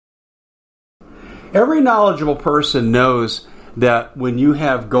Every knowledgeable person knows that when you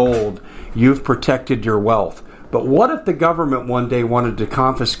have gold, you've protected your wealth. But what if the government one day wanted to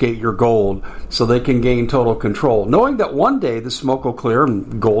confiscate your gold so they can gain total control, knowing that one day the smoke will clear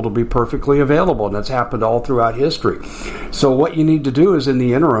and gold will be perfectly available, and that's happened all throughout history. So what you need to do is, in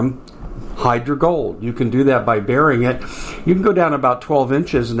the interim, hide your gold. You can do that by burying it. You can go down about 12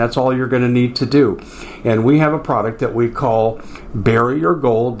 inches, and that's all you're going to need to do. And we have a product that we call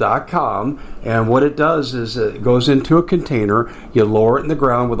buryyourgold.com, and what it does is it goes into a container. You lower it in the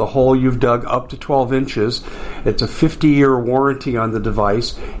ground with a hole you've dug up to 12 inches. It's a 50-year warranty on the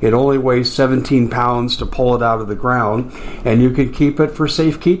device. It only weighs 17 pounds to pull it out of the ground, and you can keep it for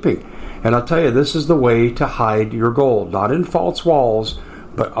safekeeping. And I'll tell you, this is the way to hide your gold, not in false walls,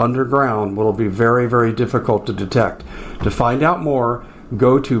 but underground. Will be very, very difficult to detect. To find out more,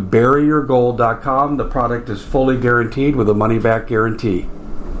 go to buryyourgold.com. The product is fully guaranteed with a money-back guarantee.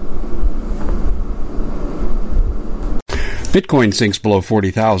 Bitcoin sinks below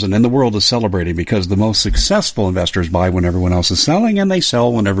 40,000, and the world is celebrating because the most successful investors buy when everyone else is selling, and they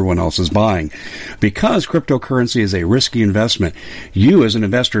sell when everyone else is buying. Because cryptocurrency is a risky investment, you as an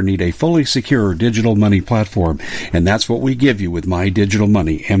investor need a fully secure digital money platform, and that's what we give you with My Digital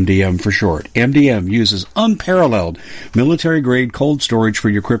Money, MDM for short. MDM uses unparalleled military-grade cold storage for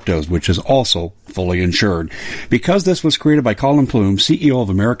your cryptos, which is also fully insured. Because this was created by Colin Plume, CEO of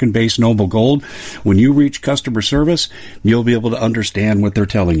American-based Noble Gold, when you reach customer service, you'll be able to understand what they're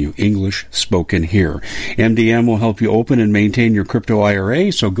telling you. English spoken here. MDM will help you open and maintain your crypto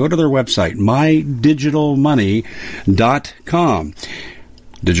IRA, so go to their website, mydigitalmoney.com.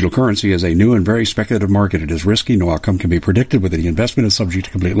 Digital currency is a new and very speculative market. It is risky. No outcome can be predicted. Whether the investment is subject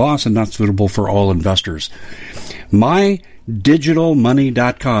to complete loss and not suitable for all investors.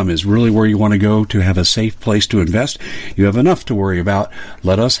 MyDigitalMoney.com is really where you want to go to have a safe place to invest. You have enough to worry about.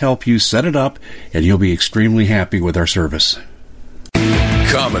 Let us help you set it up, and you'll be extremely happy with our service.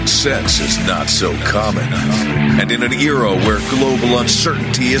 Common sense is not so common. And in an era where global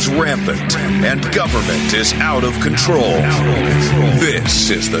uncertainty is rampant and government is out of control, this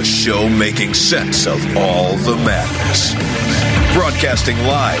is the show making sense of all the madness. Broadcasting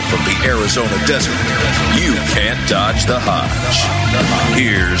live from the Arizona desert, you can't dodge the Hodge.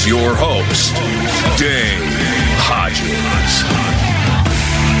 Here's your host, Dave Hodges.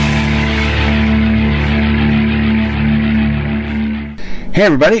 Hey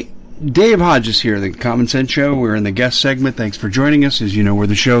everybody, Dave Hodges here, the Common Sense Show. We're in the guest segment. Thanks for joining us. As you know, we're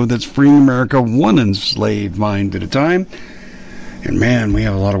the show that's freeing America one enslaved mind at a time. And man, we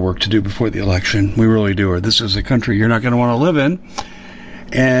have a lot of work to do before the election. We really do. Or this is a country you're not going to want to live in.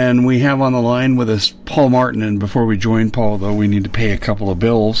 And we have on the line with us Paul Martin. And before we join Paul, though, we need to pay a couple of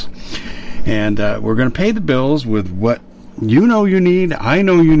bills. And we're going to pay the bills with what you know you need, I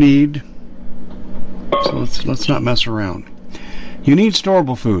know you need. So let's not mess around. You need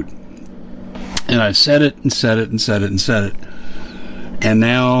storable food. And I said it and said it and said it and said it. And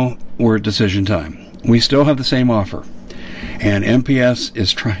now we're at decision time. We still have the same offer. And MPS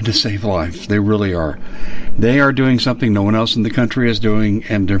is trying to save lives. They really are. They are doing something no one else in the country is doing,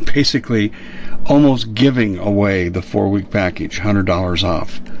 and they're basically almost giving away the 4-week package, $100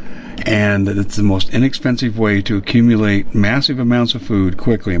 off. And it's the most inexpensive way to accumulate massive amounts of food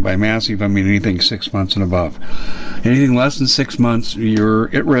quickly. And by massive, I mean anything 6 months and above. Anything less than 6 months, you're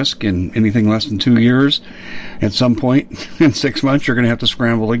at risk. And anything less than 2 years, at some point in 6 months, you're going to have to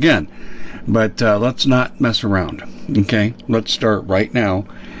scramble again. But let's not mess around, okay? Let's start right now.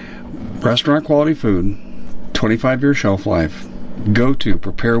 Restaurant quality food, 25-year shelf life. Go to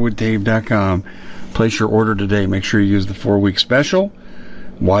preparewithdave.com. Place your order today. Make sure you use the 4-week special.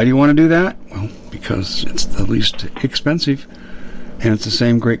 Why do you want to do that? Well, because it's the least expensive, and it's the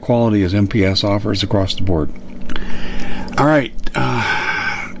same great quality as MPS offers across the board. All right.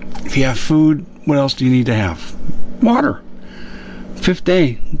 If you have food, what else do you need to have? Water. The fifth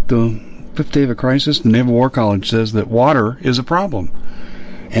day of a crisis, the Naval War College says that water is a problem,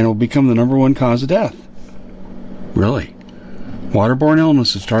 and it will become the number one cause of death. Really? Waterborne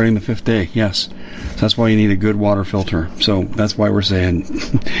illness is starting the 5th day, yes. So that's why you need a good water filter. So that's why we're saying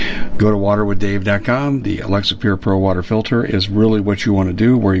go to waterwithdave.com. The Alexa Pure Pro water filter is really what you want to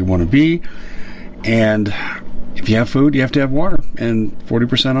do, where you want to be. And if you have food, you have to have water. And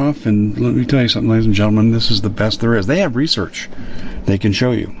 40% off. And let me tell you something, ladies and gentlemen, this is the best there is. They have research they can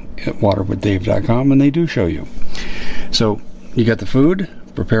show you at waterwithdave.com, and they do show you. So you got the food,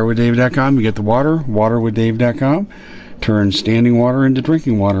 preparewithdave.com. You get the water, waterwithdave.com. Turn standing water into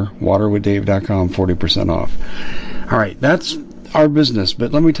drinking water, waterwithdave.com, 40% off. All right, that's our business.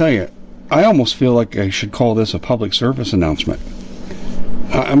 But let me tell you, I almost feel like I should call this a public service announcement.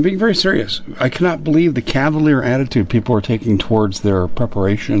 I'm being very serious. I cannot believe the cavalier attitude people are taking towards their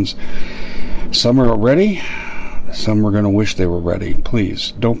preparations. Some are ready. Some are going to wish they were ready.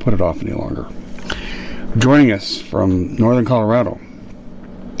 Please, don't put it off any longer. Joining us from northern Colorado,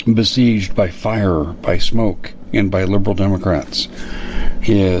 besieged by fire, by smoke, and by liberal Democrats,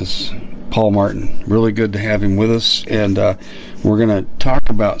 is Paul Martin. Really good to have him with us, and we're going to talk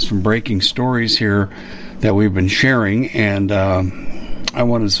about some breaking stories here that we've been sharing, and I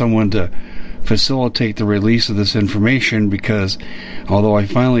wanted someone to facilitate the release of this information because although I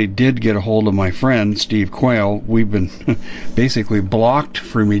finally did get a hold of my friend Steve Quayle, we've been basically blocked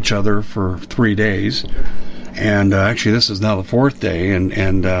from each other for 3 days, and actually this is now the 4th day,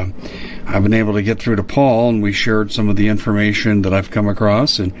 and I've been able to get through to Paul, and we shared some of the information that I've come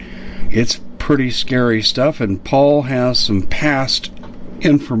across, and it's pretty scary stuff. And Paul has some past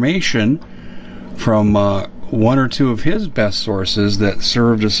information from one or two of his best sources that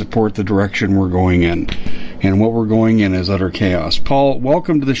serve to support the direction we're going in. And what we're going in is utter chaos. Paul,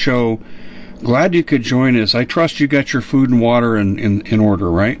 welcome to the show. Glad you could join us. I trust you got your food and water in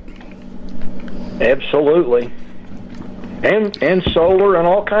order, right? Absolutely. And solar and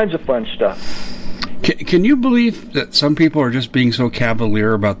all kinds of fun stuff. Can you believe that some people are just being so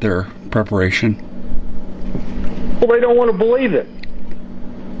cavalier about their preparation? Well, they don't want to believe it.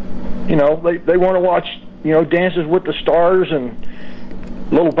 You know, they want to watch, Dances with the Stars and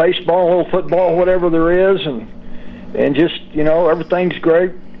little baseball, little football, whatever there is, and just, everything's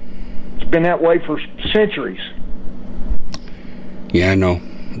great. It's been that way for centuries. Yeah, I know.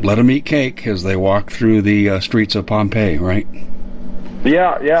 Let them eat cake as they walk through the streets of Pompeii, right?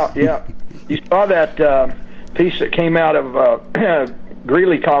 Yeah. You saw that piece that came out of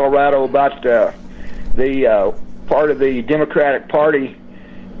Greeley, Colorado, about the part of the Democratic Party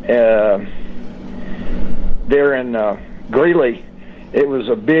there in Greeley. It was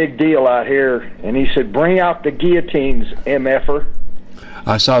a big deal out here, and he said, "Bring out the guillotines, MFer."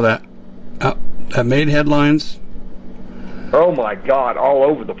 I saw that. That made headlines. Oh my God, all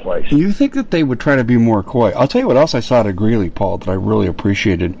over the place. You think that they would try to be more coy? I'll tell you what else I saw at Greeley, Paul, that I really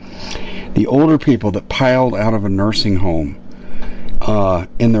appreciated. The older people that piled out of a nursing home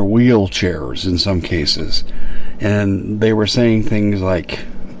in their wheelchairs in some cases. And they were saying things like,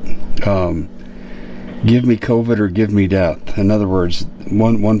 give me COVID or give me death. In other words,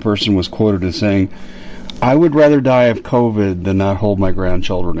 one person was quoted as saying, I would rather die of COVID than not hold my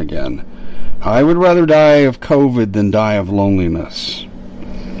grandchildren again. I would rather die of COVID than die of loneliness.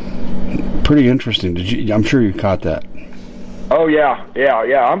 Pretty interesting. I'm sure you caught that. Oh yeah.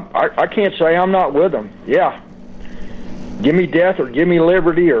 I can't say I'm not with them. Yeah. Give me death or give me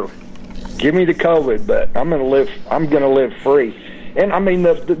liberty or give me the COVID, but I'm gonna live free. And I mean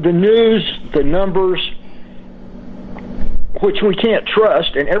the news, the numbers, which we can't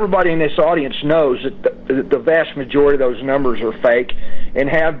trust, and everybody in this audience knows that the vast majority of those numbers are fake and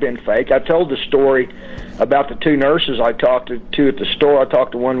have been fake. I told the story about the two nurses I talked to at the store. I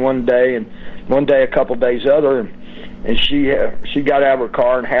talked to one day, and one day a couple days other, and she got out of her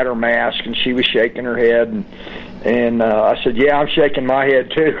car and had her mask, and she was shaking her head, and I said, yeah, I'm shaking my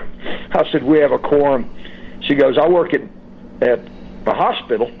head too. I said, we have a quorum. She goes, I work at the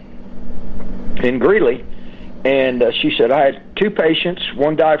hospital in Greeley, and she said, I had two patients,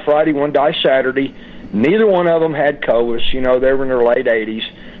 one died Friday, one died Saturday. Neither one of them had COVID. They were in their late 80s.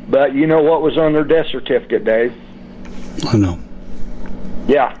 But you know what was on their death certificate, Dave? I know.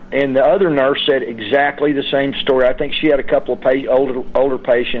 Yeah, and the other nurse said exactly the same story. I think she had a couple of older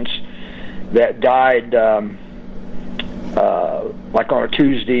patients that died like on a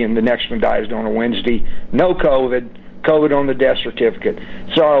Tuesday, and the next one died on a Wednesday. No COVID on the death certificate.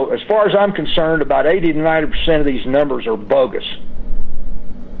 So as far as I'm concerned, about 80 to 90% of these numbers are bogus.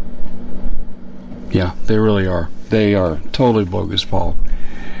 Yeah, they really are. They are totally bogus, Paul.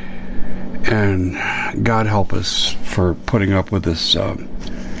 And God help us for putting up with this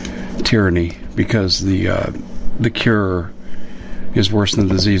tyranny, because the cure is worse than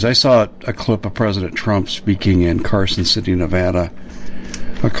the disease. I saw a clip of President Trump speaking in Carson City, Nevada,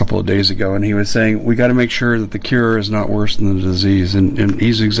 a couple of days ago, and he was saying, we got to make sure that the cure is not worse than the disease, and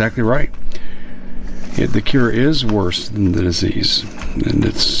he's exactly right. The cure is worse than the disease, and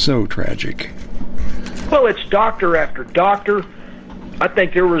it's so tragic. Well, it's doctor after doctor. I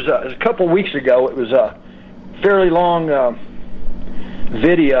think there was a couple of weeks ago, it was a fairly long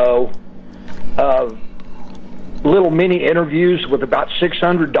video of little mini interviews with about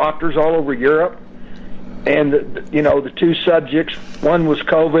 600 doctors all over Europe. And, the two subjects, one was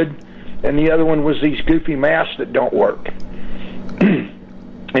COVID, and the other one was these goofy masks that don't work.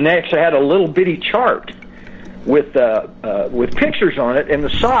 And they actually had a little bitty chart with pictures on it and the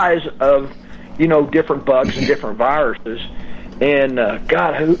size of, different bugs and different viruses. And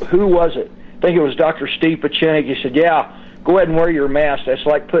God, who was it? I think it was Dr. Steve Pachinik. He said, "Yeah, go ahead and wear your mask. That's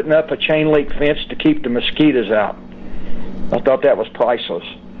like putting up a chain link fence to keep the mosquitoes out." I thought that was priceless.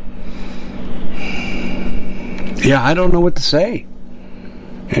 Yeah, I don't know what to say.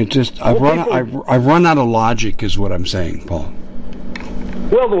 It just I've run out of logic, is what I'm saying, Paul.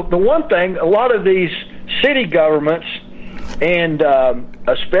 Well, the one thing, a lot of these city governments, and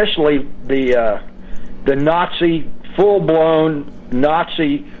especially the Nazi, full-blown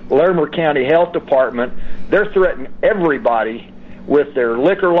Nazi Larimer County Health Department, they're threatening everybody with their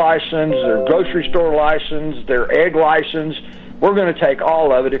liquor license, their grocery store license, their egg license. We're going to take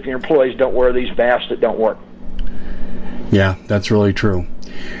all of it if your employees don't wear these masks that don't work. Yeah, that's really true.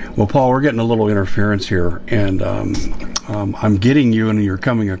 Well, Paul, we're getting a little interference here, and I'm getting you and you're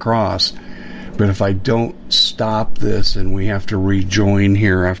coming across, but if I don't stop this and we have to rejoin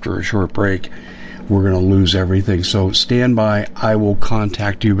here after a short break, we're going to lose everything. So stand by. I will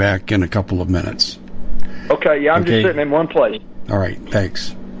contact you back in a couple of minutes. Okay, yeah, I'm just sitting in one place. All right,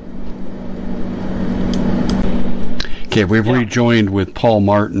 thanks. Okay, we've rejoined with Paul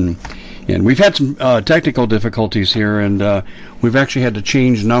Martin, and we've had some technical difficulties here, and we've actually had to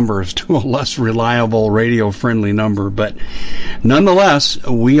change numbers to a less reliable, radio-friendly number, but nonetheless,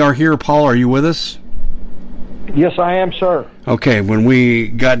 we are here. Paul, are you with us? Yes, I am, sir. Okay, when we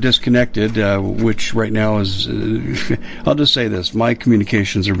got disconnected, which right now is, I'll just say this, my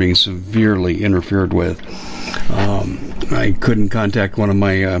communications are being severely interfered with. I couldn't contact one of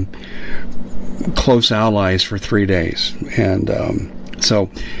my close allies for 3 days, and so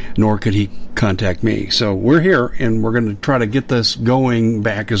nor could he contact me. So we're here, and we're going to try to get this going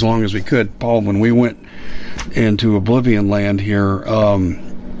back as long as we could. Paul, when we went into Oblivion Land here,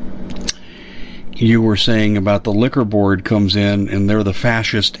 you were saying about the liquor board comes in, and they're the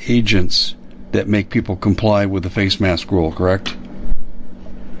fascist agents that make people comply with the face mask rule, correct?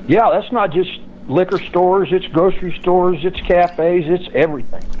 Yeah, that's not just liquor stores, it's grocery stores, it's cafes, it's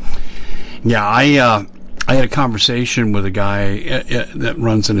everything. Yeah, I had a conversation with a guy that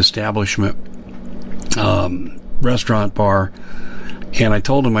runs an establishment, restaurant bar, and I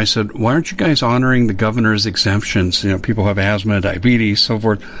told him, I said, why aren't you guys honoring the governor's exemptions? People have asthma, diabetes, so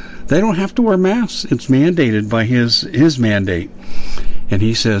forth. They don't have to wear masks. It's mandated by his mandate. And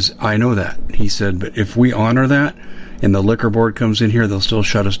he says, I know that. He said, but if we honor that and the liquor board comes in here, they'll still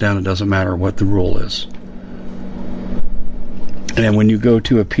shut us down. It doesn't matter what the rule is. And when you go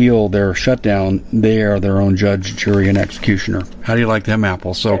to appeal their shutdown, they are their own judge, jury, and executioner. How do you like them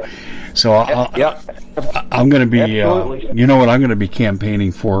apples? So I'm going to be, you know what I'm going to be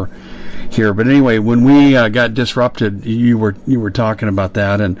campaigning for here. But anyway, when we got disrupted, you were talking about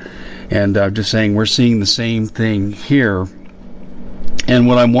that, and just saying we're seeing the same thing here. And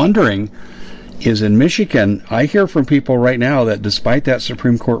what I'm wondering is, in Michigan, I hear from people right now that despite that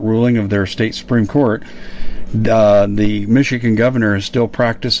Supreme Court ruling of their state Supreme Court, the Michigan governor is still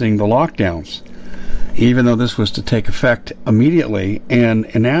practicing the lockdowns, even though this was to take effect immediately.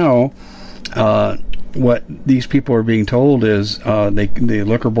 And now, what these people are being told is the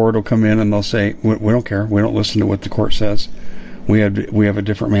liquor board will come in and they'll say, we don't care. We don't listen to what the court says. We have a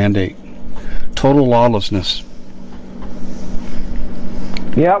different mandate. Total lawlessness.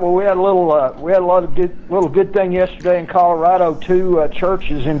 Yeah, well, we had a lot of good thing yesterday in Colorado. Two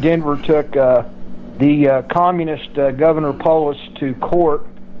churches in Denver took the communist Governor Polis to court,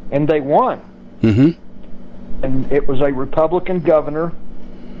 and they won. Mm-hmm. And it was a Republican governor,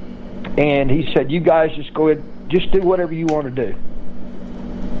 and he said, you guys just go ahead, just do whatever you want to do.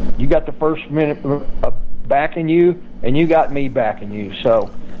 You got the First Amendment backing you, and you got me backing you. So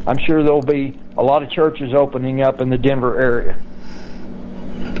I'm sure there'll be a lot of churches opening up in the Denver area.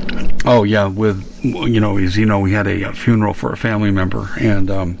 Oh, yeah, as you know, we had a funeral for a family member, and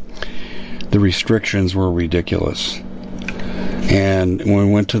the restrictions were ridiculous. And when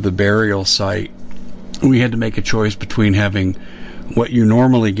we went to the burial site, we had to make a choice between having what you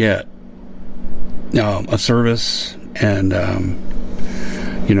normally get, a service, and the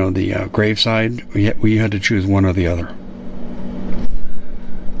graveside. We had to choose one or the other.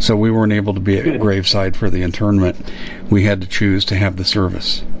 So we weren't able to be at graveside for the interment. We had to choose to have the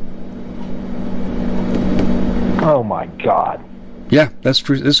service. Oh my God! Yeah, that's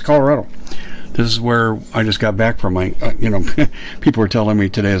true. This is Colorado. This is where I just got back from my, people were telling me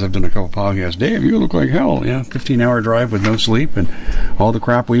today as I've done a couple podcasts, Dave, you look like hell. Yeah, 15-hour drive with no sleep and all the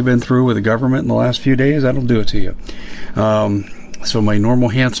crap we've been through with the government in the last few days, that'll do it to you. So my normal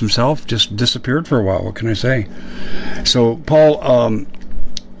handsome self just disappeared for a while. What can I say? So, Paul,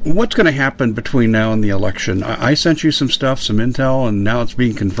 what's going to happen between now and the election? I sent you some stuff, some intel, and now it's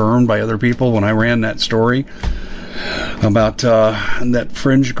being confirmed by other people when I ran that story about that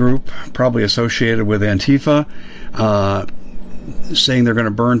fringe group, probably associated with Antifa, saying they're going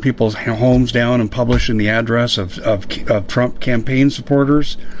to burn people's homes down and publishing the address of Trump campaign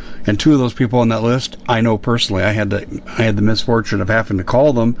supporters. And two of those people on that list, I know personally. I had the misfortune of having to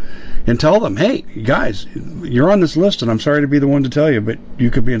call them and tell them, hey, guys, you're on this list, and I'm sorry to be the one to tell you, but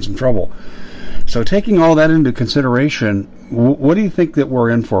you could be in some trouble. So taking all that into consideration, what do you think that we're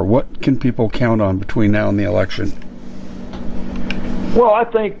in for? What can people count on between now and the election? Well, I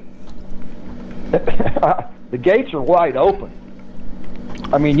think the gates are wide open.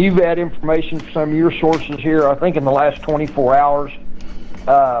 I mean, you've had information from some of your sources here, I think in the last 24 hours,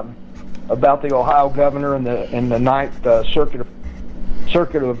 about the Ohio governor and the Ninth Circuit of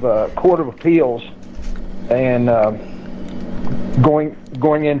Court of Appeals, and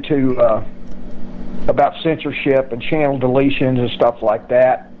going into about censorship and channel deletions and stuff like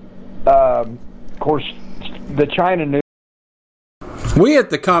that. Of course, the China news. We at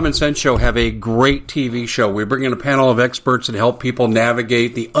the Common Sense Show have a great TV show. We bring in a panel of experts and help people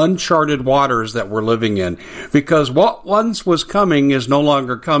navigate the uncharted waters that we're living in. Because what once was coming is no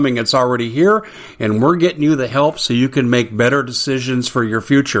longer coming. It's already here, and we're getting you the help so you can make better decisions for your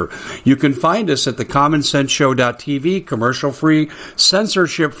future. You can find us at thecommonsenseshow.tv, commercial-free,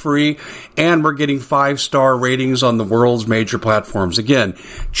 censorship-free, and we're getting 5-star ratings on the world's major platforms. Again,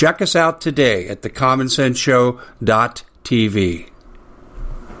 check us out today at thecommonsenseshow.tv.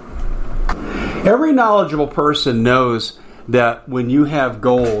 Every knowledgeable person knows that when you have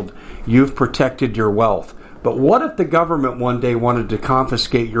gold, you've protected your wealth. But what if the government one day wanted to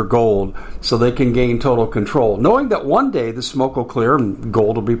confiscate your gold so they can gain total control, knowing that one day the smoke will clear and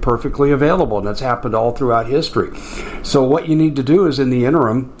gold will be perfectly available, and that's happened all throughout history. So what you need to do is, in the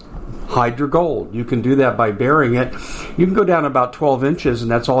interim, hide your gold. You can do that by burying it. You can go down about 12 inches, and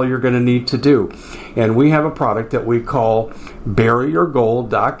that's all you're going to need to do. And we have a product that we call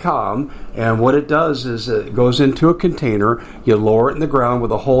buryyourgold.com, and what it does is it goes into a container. You lower it in the ground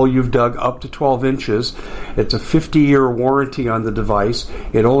with a hole you've dug up to 12 inches. It's a 50-year warranty on the device.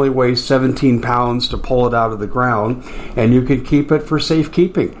 It only weighs 17 pounds to pull it out of the ground, and you can keep it for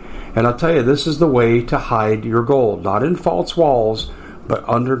safekeeping. And I'll tell you, this is the way to hide your gold, not in false walls, but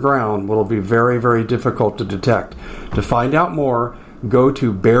underground. Will be very, very difficult to detect. To find out more, go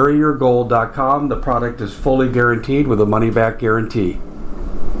to buryyourgold.com. The product is fully guaranteed with a money-back guarantee.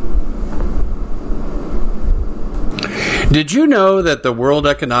 Did you know that the World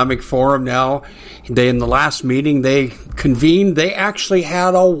Economic Forum now, in the last meeting they convened, they actually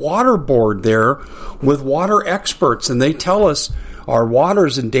had a water board there with water experts, and they tell us our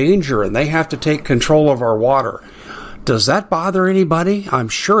water's in danger and they have to take control of our water. Does that bother anybody? I'm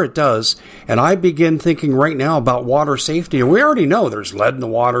sure it does. And I begin thinking right now about water safety. And we already know there's lead in the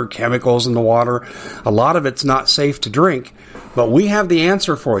water, chemicals in the water. A lot of it's not safe to drink. But we have the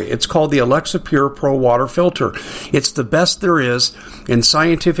answer for you. It's called the Alexa Pure Pro Water Filter. It's the best there is, and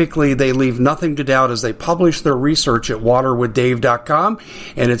scientifically they leave nothing to doubt as they publish their research at waterwithdave.com,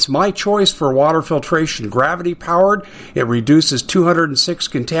 and it's my choice for water filtration. Gravity-powered, it reduces 206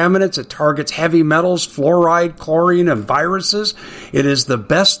 contaminants, it targets heavy metals, fluoride, chlorine, and viruses. It is the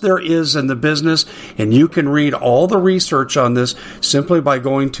best there is in the business, and you can read all the research on this simply by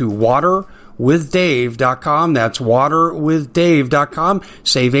going to waterwithdave.com. That's waterwithdave.com.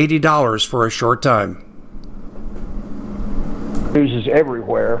 Save $80 for a short time. News is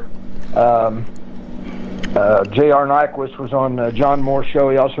everywhere. J.R. Nyquist was on John Moore's show.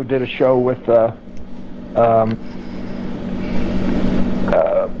 He also did a show with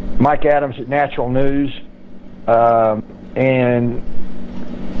Mike Adams at Natural News. And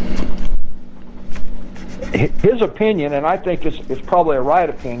his opinion, and I think it's probably a right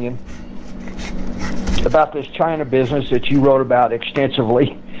opinion, about this China business that you wrote about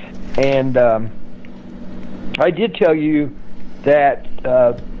extensively. And I did tell you that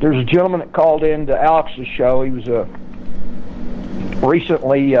there's a gentleman that called into Alex's show. He was a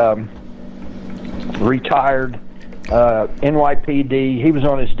recently retired NYPD. He was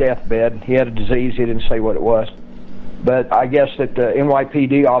on his deathbed. He had a disease. He didn't say what it was. But I guess that the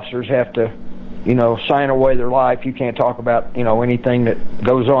NYPD officers have to, sign away their life. You can't talk about, anything that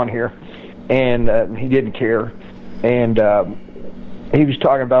goes on here. And he didn't care. And he was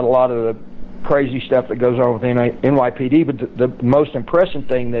talking about a lot of the crazy stuff that goes on with NYPD, but the most impressive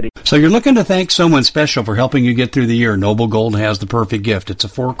thing that he... So you're looking to thank someone special for helping you get through the year. Noble Gold has the perfect gift. It's a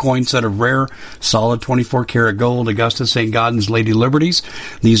 4-coin set of rare, solid 24-karat gold Augusta St. Gaudens Lady Liberties.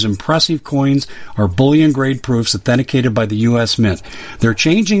 These impressive coins are bullion-grade proofs authenticated by the U.S. Mint. They're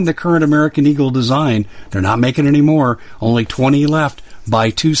changing the current American Eagle design. They're not making any more. Only 20 left. Buy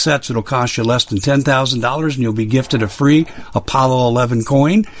 2 sets. It'll cost you less than $10,000, and you'll be gifted a free Apollo 11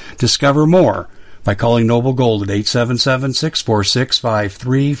 coin. Discover more by calling Noble Gold at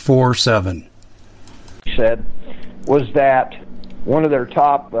 877-646-5347. Said was that one of their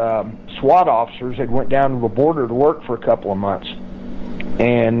top SWAT officers had went down to the border to work for a couple of months,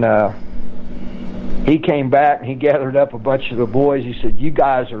 and he came back and he gathered up a bunch of the boys. He said, "You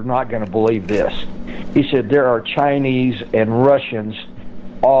guys are not going to believe this." He said, "There are Chinese and Russians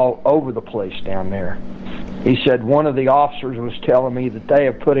all over the place down there." He said one of the officers was telling me that they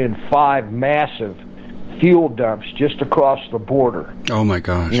have put in 5 massive fuel dumps just across the border. Oh my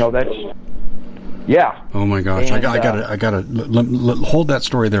gosh! You know, that's yeah. Oh my gosh! And, I gotta hold that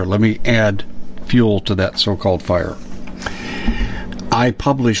story there. Let me add fuel to that so-called fire. I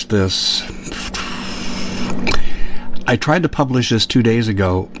published this. I tried to publish this 2 days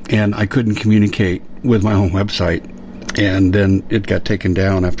ago, and I couldn't communicate with my own website, and then it got taken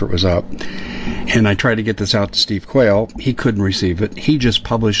down after it was up. And I tried to get this out to Steve Quayle. He couldn't receive it. He just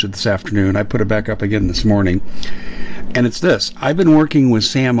published it this afternoon. I put it back up again this morning. And it's this. I've been working with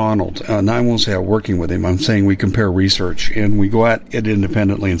Sam Arnold. And I won't say I'm working with him. I'm saying we compare research, and we go at it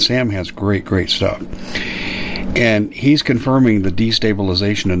independently. And Sam has great, great stuff. And he's confirming the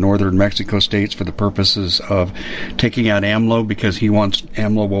destabilization of northern Mexico states for the purposes of taking out AMLO, because he wants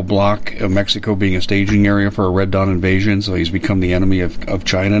AMLO will block Mexico being a staging area for a Red Dawn invasion. So he's become the enemy of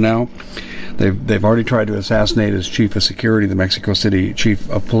China now. They've already tried to assassinate his chief of security, the Mexico City chief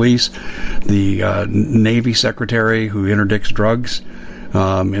of police, the Navy secretary who interdicts drugs,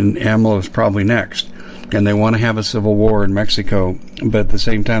 and AMLO is probably next. And they want to have a civil war in Mexico, but at the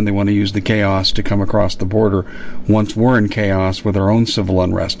same time they want to use the chaos to come across the border once we're in chaos with our own civil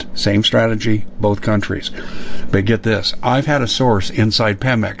unrest. Same strategy, both countries. But get this, I've had a source inside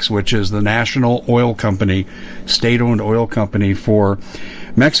Pemex, which is the national oil company, state-owned oil company for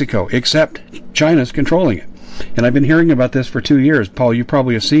Mexico, except China's controlling it. And I've been hearing about this for 2 years. Paul, you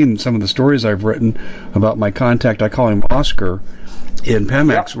probably have seen some of the stories I've written about my contact, I call him Oscar, in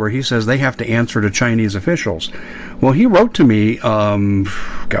Pemex, where he says they have to answer to Chinese officials. Well, he wrote to me,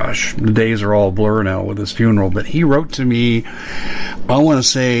 the days are all blur now with his funeral, but he wrote to me, I want to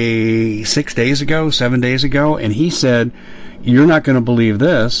say 7 days ago, and he said, "You're not going to believe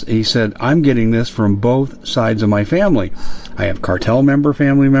this." He said, "I'm getting this from both sides of my family. I have cartel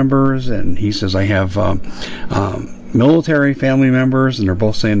family members, and he says I have military family members, and they're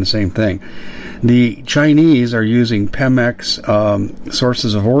both saying the same thing. The Chinese are using Pemex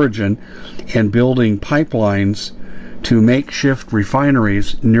sources of origin and building pipelines to makeshift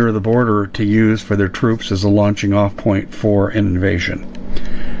refineries near the border to use for their troops as a launching off point for an invasion."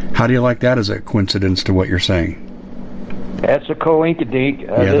 How do you like that as a coincidence to what you're saying? That's a coinkydink.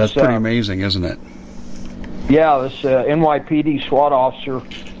 Yeah, that's pretty amazing, isn't it? Yeah, this NYPD SWAT officer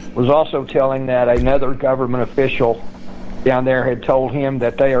was also telling that another government official down there had told him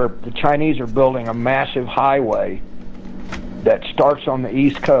that the Chinese are building a massive highway that starts on the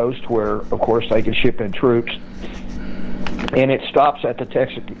East Coast, where, of course, they can ship in troops, and it stops at the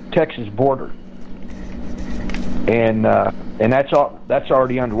Texas border. And that's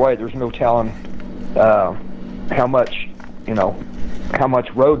already underway. There's no telling how much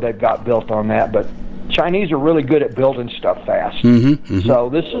road they've got built on that, but Chinese are really good at building stuff fast. Mm-hmm, mm-hmm. So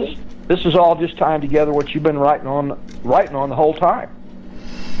this is all just tying together what you've been writing on the whole time.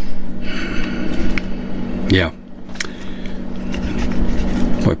 Yeah.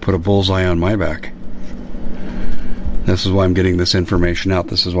 Boy, put a bullseye on my back. This is why I'm getting this information out.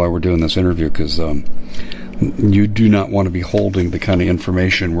 This is why we're doing this interview, because you do not want to be holding the kind of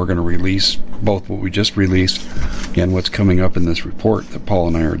information we're going to release, both what we just released and what's coming up in this report that Paul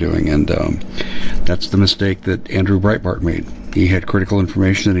and I are doing. And that's the mistake that Andrew Breitbart made. He had critical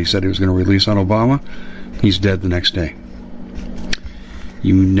information that he said he was going to release on Obama. He's dead the next day.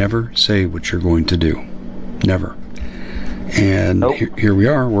 You never say what you're going to do. Never. And nope. Here we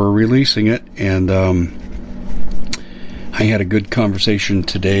are. We're releasing it. And I had a good conversation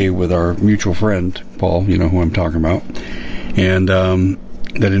today with our mutual friend, Paul, you know who I'm talking about. And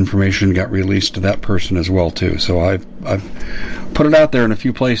that information got released to that person as well, too. So I've put it out there in a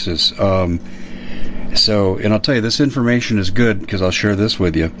few places. And I'll tell you, this information is good because I'll share this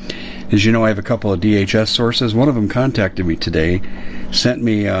with you. As you know, I have a couple of DHS sources. One of them contacted me today, sent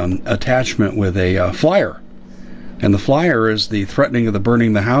me attachment with a flyer And the flyer is the threatening of the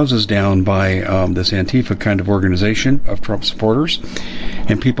burning the houses down by this Antifa kind of organization of Trump supporters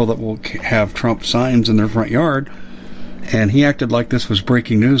and people that will have Trump signs in their front yard. And he acted like this was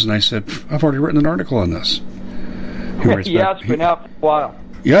breaking news, and I said, I've already written an article on this. Yeah, it's been out for a while.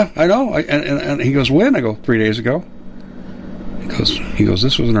 Yeah, I know. And he goes, when? I go, 3 days ago. He goes,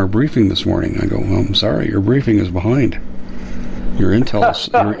 this was in our briefing this morning. I go, well, I'm sorry, your briefing is behind. Your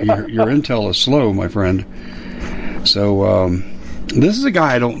intel is slow, my friend. So this is a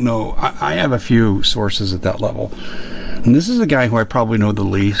guy I don't know. I have a few sources at that level. And this is a guy who I probably know the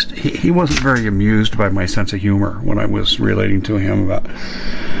least. He wasn't very amused by my sense of humor when I was relating to him about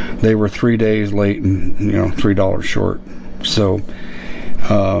they were 3 days late and $3 short. So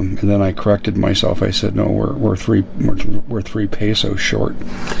and then I corrected myself. I said, no, we're 3 pesos short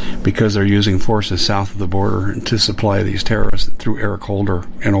because they're using forces south of the border to supply these terrorists through Eric Holder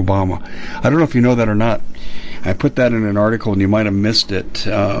and Obama. I don't know if you know that or not. I put that in an article, and you might have missed it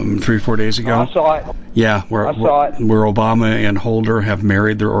 3-4 days ago. I saw it. Yeah, where Obama and Holder have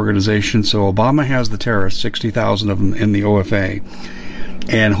married their organization. So Obama has the terrorists, 60,000 of them in the OFA,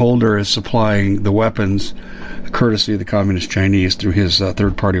 and Holder is supplying the weapons courtesy of the Communist Chinese through his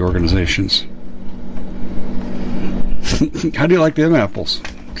third-party organizations. How do you like them apples?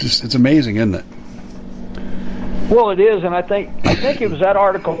 It's amazing, isn't it? Well, it is, and I think it was that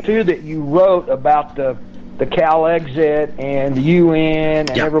article too that you wrote about the Cal exit and the UN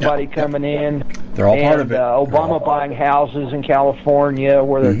and everybody coming in. They're all part of it. Obama buying houses in California,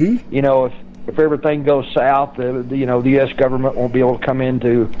 where if everything goes south, the U.S. government won't be able to come in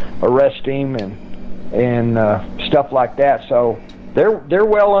to arrest him and stuff like that. So they're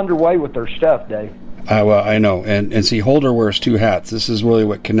well underway with their stuff, Dave. Well, I know, and see, Holder wears two hats. This is really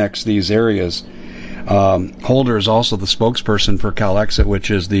what connects these areas. Holder is also the spokesperson for CalExit,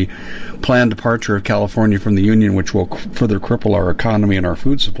 which is the planned departure of California from the Union, which will further cripple our economy and our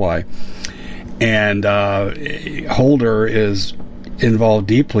food supply. And Holder is involved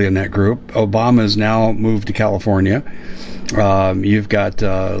deeply in that group. Obama's now moved to California. You've got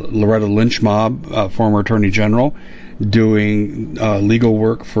Loretta Lynch Mob, former Attorney General, doing legal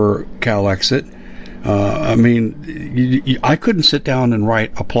work for CalExit. I couldn't sit down and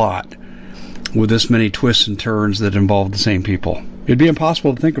write a plot with this many twists and turns that involve the same people. It'd be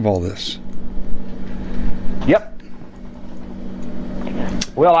impossible to think of all this. Yep.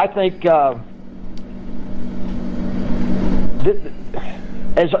 Well, I think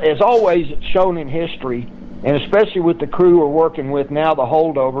as always, it's shown in history, and especially with the crew we're working with now, the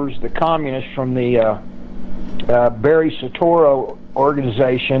holdovers, the communists from the Barry Soetoro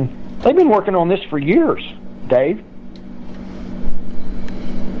organization, they've been working on this for years, Dave.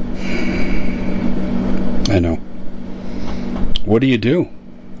 I know. What do you do?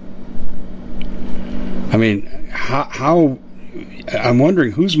 I mean, how I'm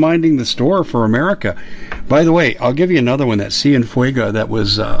wondering who's minding the store for America. By the way, I'll give you another one, that Cienfuegos that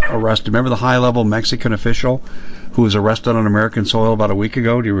was arrested. Remember the high-level Mexican official who was arrested on American soil about a week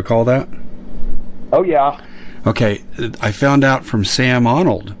ago? Do you recall that? Oh, yeah. Okay, I found out from Sam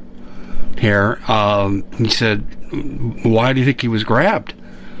Arnold here. He said, why do you think he was grabbed?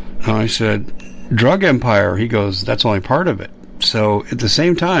 I said, drug empire. He goes, that's only part of it. So at the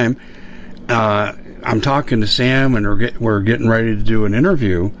same time, I'm talking to Sam, and we're getting ready to do an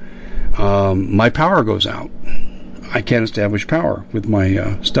interview. My power goes out. I can't establish power with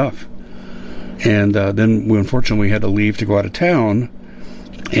my stuff. And then we unfortunately had to leave to go out of town.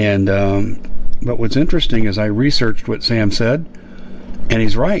 And but what's interesting is I researched what Sam said, and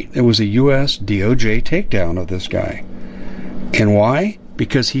he's right. It was a U.S. DOJ takedown of this guy. And why?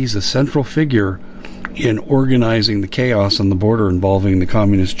 Because he's a central figure in organizing the chaos on the border involving the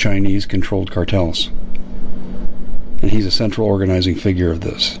communist Chinese-controlled cartels. And he's a central organizing figure of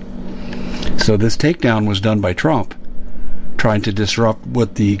this. So this takedown was done by Trump, trying to disrupt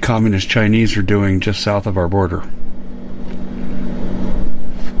what the communist Chinese are doing just south of our border.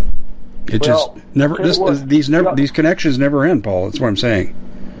 These connections never end, Paul. That's what I'm saying.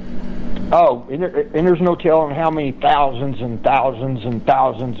 Oh, and there's no telling how many thousands and thousands and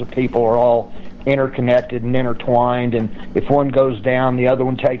thousands of people are all interconnected and intertwined, and if one goes down, the other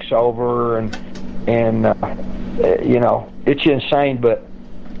one takes over, and it's insane. But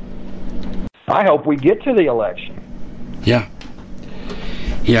I hope we get to the election. Yeah,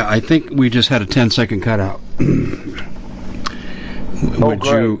 I think we just had a 10-second cutout.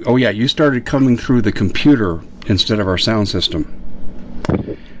 You started coming through the computer instead of our sound system.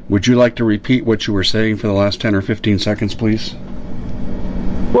 Would you like to repeat what you were saying for the last 10 or 15 seconds, please?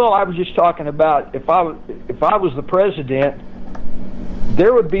 Well, I was just talking about if I was the president,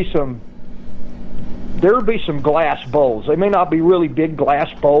 there would be some there would be some glass bowls. They may not be really big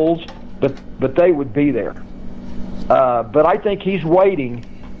glass bowls, but they would be there. But I think he's waiting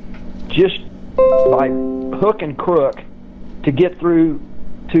just by hook and crook to get through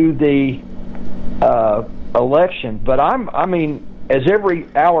to the election. But I mean, as every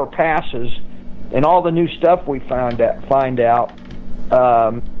hour passes and all the new stuff we find out,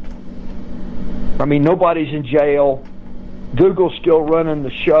 I mean, nobody's in jail. Google's still running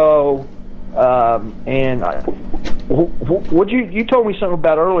the show. And what you told me something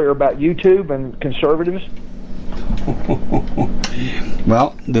about earlier about YouTube and conservatives?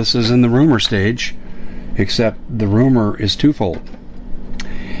 Well, this is in the rumor stage, except the rumor is twofold.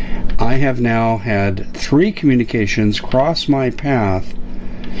 I have now had 3 communications cross my path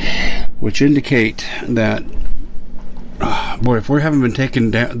which indicate that, boy, if we haven't been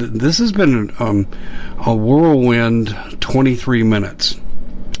taken down, this has been a whirlwind 23 minutes.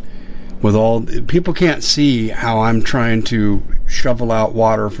 With all people can't see how I'm trying to shovel out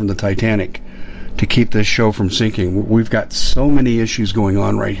water from the Titanic to keep this show from sinking. We've got so many issues going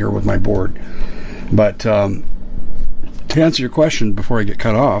on right here with my board. But to answer your question before I get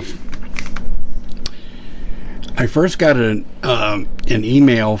cut off, I first got an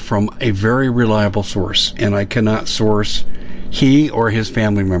email from a very reliable source, and I cannot source he or his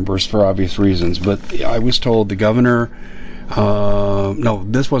family members for obvious reasons. But I was told the governor. No,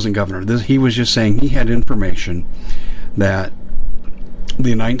 this wasn't governor. He was just saying he had information that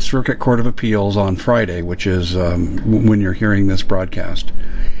the Ninth Circuit Court of Appeals on Friday, which is when you're hearing this broadcast,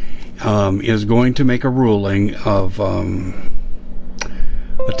 is going to make a ruling of a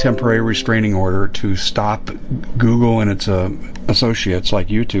temporary restraining order to stop Google and its associates like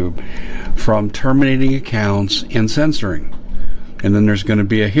YouTube from terminating accounts and censoring. And then there's going to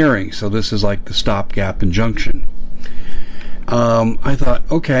be a hearing. So this is like the stopgap injunction. I thought,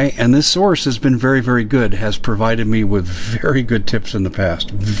 okay, and this source has been very, very good, has provided me with very good tips in the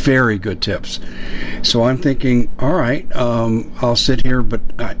past, very good tips. So I'm thinking, all right, I'll sit here, but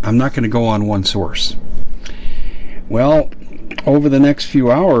I'm not going to go on one source. Well, over the next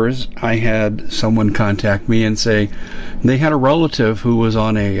few hours, I had someone contact me and say they had a relative who was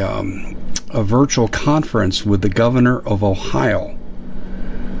on a virtual conference with the governor of Ohio,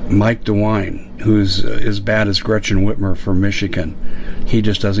 Mike DeWine, who's as bad as Gretchen Whitmer from Michigan. He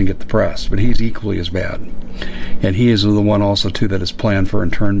just doesn't get the press, but he's equally as bad. And he is the one also, too, that has planned for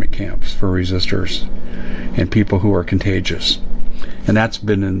internment camps for resistors and people who are contagious. And that's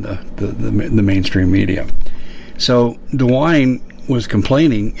been in the mainstream media. So DeWine was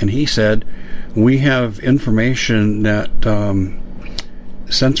complaining, and he said, we have information that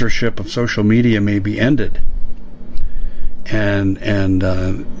censorship of social media may be ended. And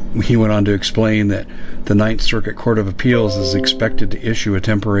he went on to explain that the Ninth Circuit Court of Appeals is expected to issue a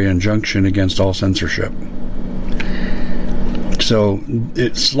temporary injunction against all censorship. So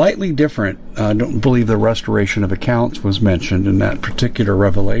it's slightly different. I don't believe the restoration of accounts was mentioned in that particular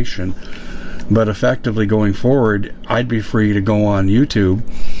revelation. But effectively going forward, I'd be free to go on YouTube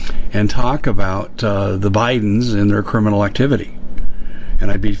and talk about the Bidens and their criminal activity. And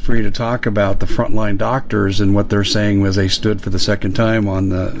I'd be free to talk about the frontline doctors and what they're saying as they stood for the second time on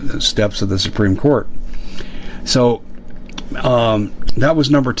the steps of the Supreme Court. So that was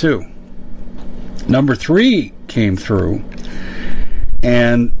number 2. Number 3 came through,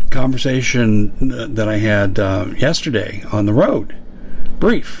 and conversation that I had yesterday on the road,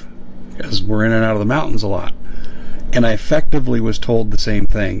 brief, because we're in and out of the mountains a lot. And I effectively was told the same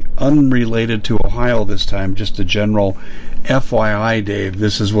thing, unrelated to Ohio this time, just a general FYI, Dave,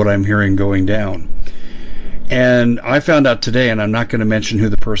 this is what I'm hearing going down. And I found out today, and I'm not going to mention who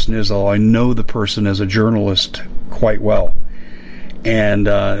the person is, although I know the person as a journalist quite well. And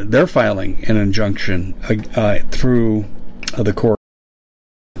they're filing an injunction through the court.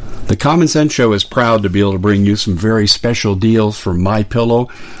 The Common Sense Show is proud to be able to bring you some very special deals from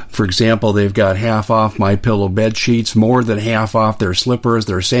MyPillow. For example, they've got half off MyPillow bed sheets, more than half off their slippers,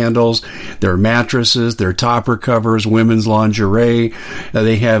 their sandals, their mattresses, their topper covers, women's lingerie.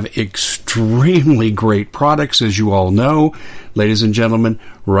 They have extremely great products, as you all know. Ladies and gentlemen,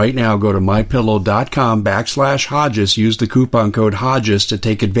 right now go to mypillow.com/Hodges. Use the coupon code Hodges to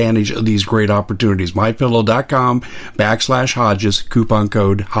take advantage of these great opportunities. mypillow.com/Hodges, coupon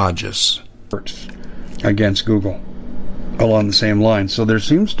code Hodges. Against Google, along the same line. So there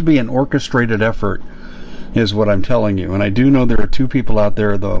seems to be an orchestrated effort, is what I'm telling you. And I do know there are 2 people out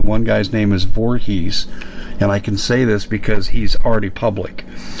there. The one guy's name is Voorhees, and I can say this because he's already public.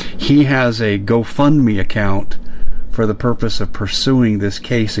 He has a GoFundMe account for the purpose of pursuing this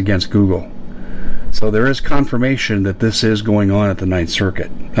case against Google. So there is confirmation that this is going on at the Ninth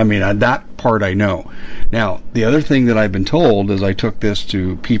Circuit. I mean, that part I know. Now, the other thing that I've been told as I took this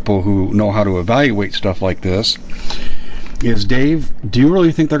to people who know how to evaluate stuff like this is, Dave, do you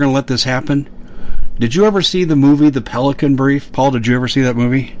really think they're going to let this happen? Did you ever see the movie The Pelican Brief? Paul, did you ever see that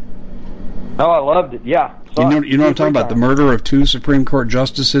movie? Oh, I loved it, yeah. You know what I'm talking about? The murder of 2 Supreme Court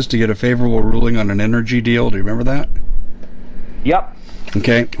justices to get a favorable ruling on an energy deal. Do you remember that? Yep.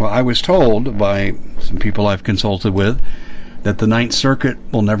 Okay, well, I was told by some people I've consulted with that the Ninth Circuit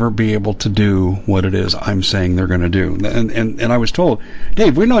will never be able to do what it is I'm saying they're going to do. And I was told,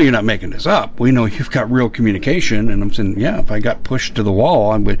 Dave, we know you're not making this up. We know you've got real communication. And I'm saying, yeah, if I got pushed to the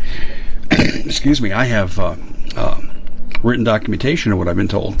wall, I would, excuse me, I have written documentation of what I've been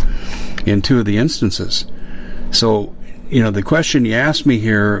told in 2 of the instances. So, the question you asked me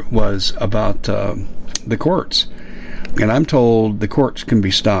here was about the courts. And I'm told the courts can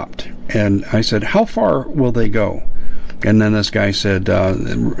be stopped. And I said, how far will they go? And then this guy said,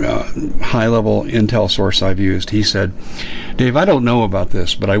 high-level intel source I've used, he said, Dave, I don't know about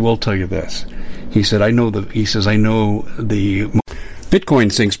this, but I will tell you this. He said, I know the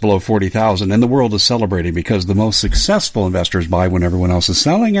Bitcoin sinks below 40,000, and the world is celebrating because the most successful investors buy when everyone else is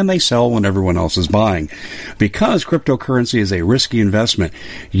selling, and they sell when everyone else is buying. Because cryptocurrency is a risky investment,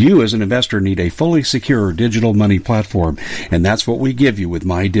 you as an investor need a fully secure digital money platform, and that's what we give you with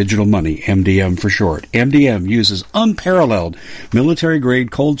My Digital Money, MDM for short. MDM uses unparalleled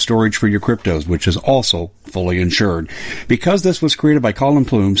military-grade cold storage for your cryptos, which is also fully insured. Because this was created by Colin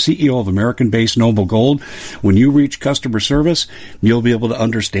Plume, CEO of American-based Noble Gold, when you reach customer service, you'll be able to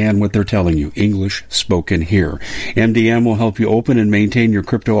understand what they're telling you. English spoken here. MDM will help you open and maintain your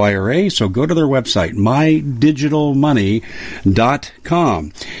crypto IRA, so go to their website,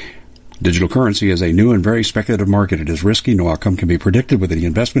 mydigitalmoney.com. Digital currency is a new and very speculative market. It is risky. No outcome can be predicted. With any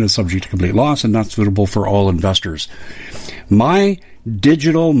investment is subject to complete loss and not suitable for all investors.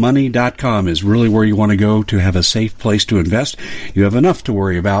 MyDigitalMoney.com is really where you want to go to have a safe place to invest. You have enough to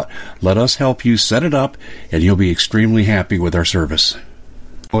worry about. Let us help you set it up, and you'll be extremely happy with our service.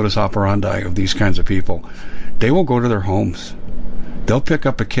 Modus operandi of these kinds of people. They will go to their homes. They'll pick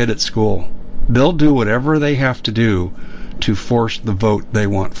up a kid at school. They'll do whatever they have to do to force the vote they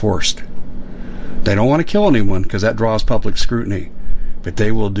want forced. They don't want to kill anyone because that draws public scrutiny. But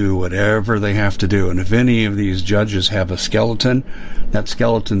they will do whatever they have to do. And if any of these judges have a skeleton, that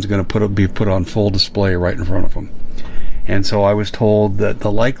skeleton's going to be put on full display right in front of them. And so I was told that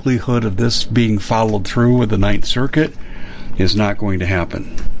the likelihood of this being followed through with the Ninth Circuit is not going to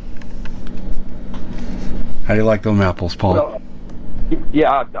happen. How do you like those apples, Paul? Well,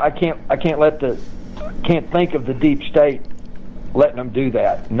 yeah, I can't think of the deep state letting them do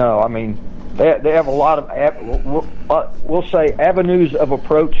that. No, I mean, they have a lot of, we'll say, avenues of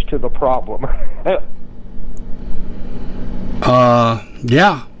approach to the problem.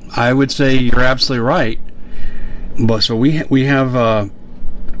 Yeah, I would say you're absolutely right. But so we have, and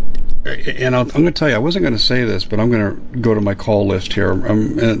I'm going to tell you, I wasn't going to say this, but I'm going to go to my call list here.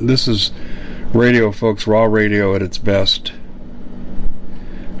 This is radio, folks, raw radio at its best.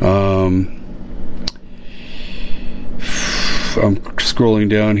 I'm scrolling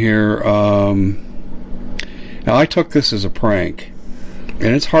down here. Now, I took this as a prank,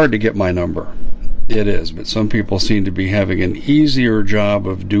 and it's hard to get my number. It is, but some people seem to be having an easier job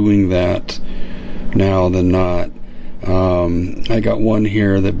of doing that now than not. I got one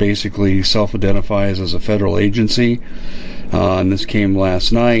here that basically self-identifies as a federal agency, and this came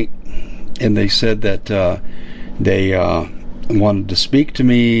last night, and they said that they wanted to speak to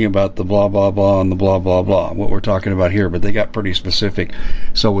me about the blah blah blah and the blah blah blah, what we're talking about here, but they got pretty specific.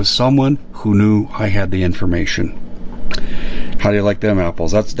 So it was someone who knew I had the information. How do you like them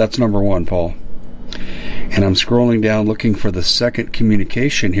apples? That's number one, Paul. And I'm scrolling down looking for the second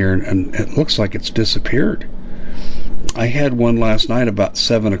communication here, and it looks like it's disappeared. I had one last night about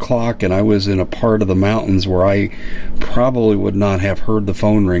 7 o'clock, and I was in a part of the mountains where I probably would not have heard the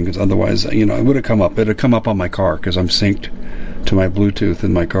phone ring, because otherwise, it would have come up. It would have come up on my car, because I'm synced to my Bluetooth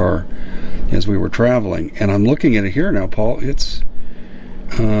in my car as we were traveling. And I'm looking at it here now, Paul. It's,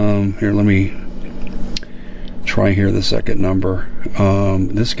 here, let me try here the second number.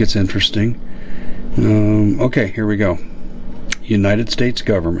 This gets interesting. Okay, here we go. United States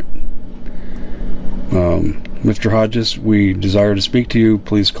government. Mr. Hodges, we desire to speak to you.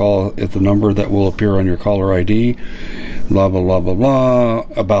 Please call at the number that will appear on your caller ID. Blah, blah, blah, blah, blah.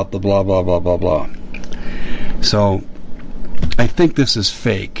 About the blah, blah, blah, blah, blah. So, I think this is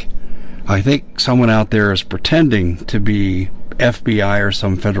fake. I think someone out there is pretending to be FBI or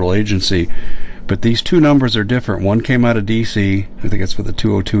some federal agency. But these two numbers are different. One came out of D.C., I think it's for the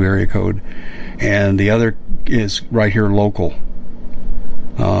 202 area code, and the other is right here local.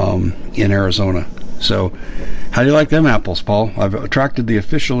 in Arizona. So, how do you like them apples, Paul? I've attracted the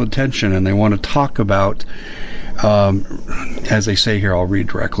official attention, and they want to talk about, as they say here, I'll read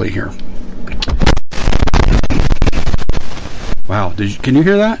directly here. Wow, can you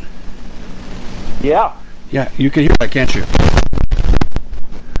hear that? Yeah. Yeah, you can hear that, can't you?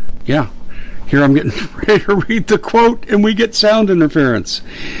 Yeah. Here I'm getting ready to read the quote, and we get sound interference.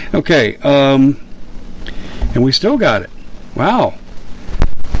 Okay, and we still got it. Wow.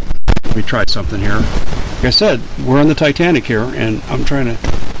 Let me try something here. Like I said, we're on the Titanic here, and I'm trying to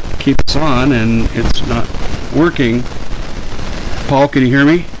keep this on, and it's not working. Paul, can you hear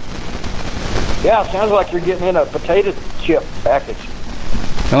me? Yeah, it sounds like you're getting in a potato chip package.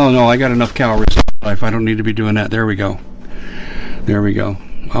 Oh, no, I got enough calories in my life. I don't need to be doing that. There we go. There we go.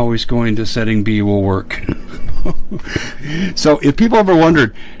 Always going to setting B will work. So if people ever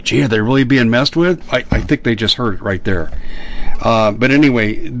wondered, gee, are they really being messed with? I think they just heard it right there. But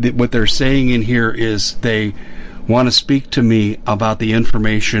anyway, what they're saying in here is they want to speak to me about the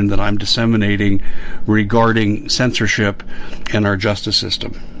information that I'm disseminating regarding censorship in our justice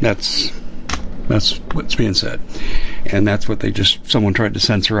system. That's what's being said. And that's what someone tried to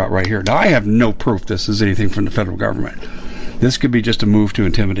censor out right here. Now, I have no proof this is anything from the federal government. This could be just a move to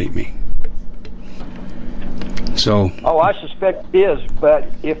intimidate me. So. Oh, I suspect it is, but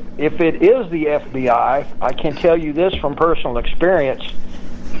if it is the FBI, I can tell you this from personal experience: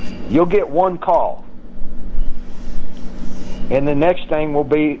 you'll get one call, and the next thing will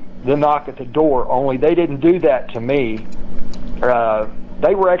be the knock at the door. Only they didn't do that to me.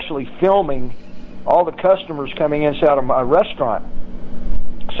 They were actually filming all the customers coming inside of my restaurant.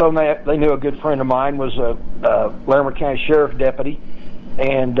 So they knew a good friend of mine was a Larimer County Sheriff deputy.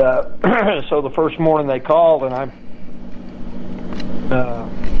 And so the first morning they called, and I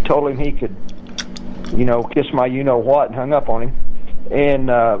told him he could, kiss my you-know-what, and hung up on him. And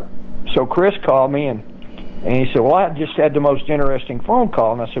so Chris called me, and he said, well, I just had the most interesting phone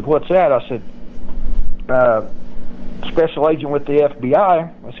call. And I said, what's that? I said, special agent with the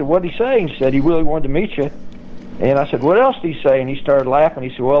FBI. I said, what did he say? He said he really wanted to meet you. And I said, what else did he say? And he started laughing. He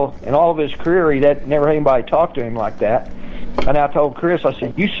said, well, in all of his career, he never had anybody talk to him like that. And I told Chris, I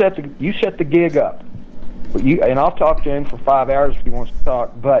said, you set the gig up. And I'll talk to him for 5 hours if he wants to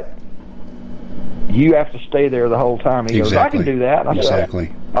talk, but you have to stay there the whole time. He goes, I can do that. And I said,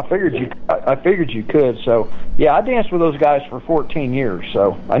 I figured you could. So, yeah, I danced with those guys for 14 years,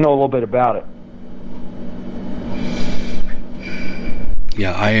 so I know a little bit about it.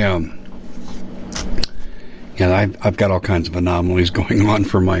 Yeah, I've got all kinds of anomalies going on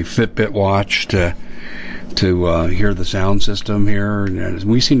from my Fitbit watch to hear the sound system here. And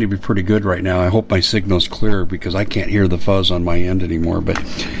we seem to be pretty good right now. I hope my signal's clear because I can't hear the fuzz on my end anymore. But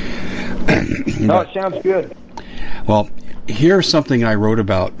no, it sounds good. Well, here's something I wrote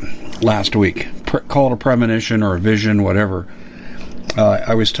about last week. Call it a premonition or a vision, whatever.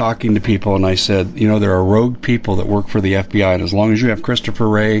 I was talking to people and I said, there are rogue people that work for the FBI, and as long as you have Christopher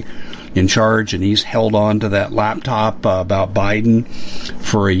Wray in charge and he's held on to that laptop about Biden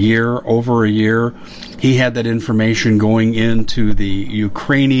for over a year, he had that information going into the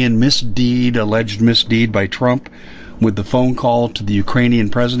Ukrainian alleged misdeed by Trump with the phone call to the Ukrainian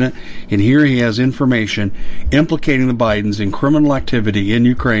president, and here he has information implicating the Bidens in criminal activity in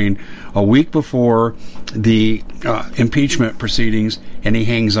Ukraine a week before the impeachment proceedings, and he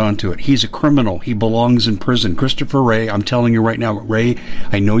hangs on to it. He's a criminal. He belongs in prison. Christopher Wray, I'm telling you right now, Ray,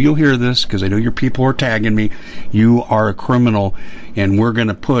 I know you'll hear this because I know your people are tagging me. You are a criminal, and we're going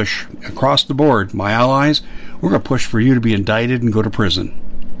to push across the board, my allies, we're going to push for you to be indicted and go to prison.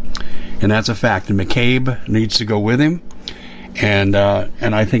 And that's a fact. And McCabe needs to go with him. And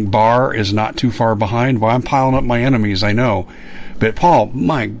I think Barr is not too far behind. Well, I'm piling up my enemies, I know. But Paul,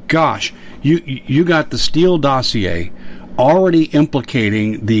 my gosh, you got the Steele dossier already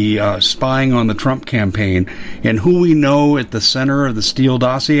implicating the spying on the Trump campaign. And who we know at the center of the Steele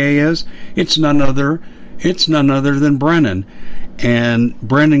dossier is? It's none other than Brennan. And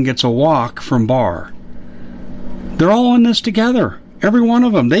Brennan gets a walk from Barr. They're all in this together. Every one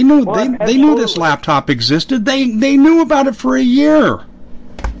of them. They knew they knew this laptop existed. They knew about it for a year.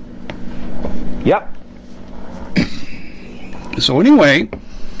 Yep. So anyway,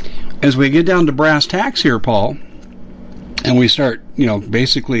 as we get down to brass tacks here, Paul, and we start,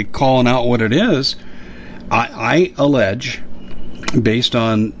 basically calling out what it is, I allege, based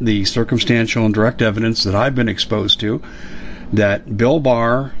on the circumstantial and direct evidence that I've been exposed to, that Bill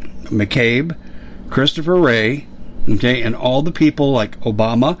Barr, McCabe, Christopher Wray, okay, and all the people like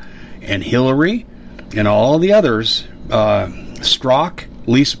Obama and Hillary and all the others, Strzok,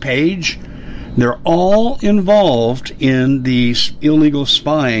 Lisa Page, They're all involved in the illegal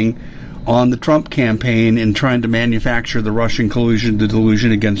spying on the Trump campaign and trying to manufacture the Russian collusion, the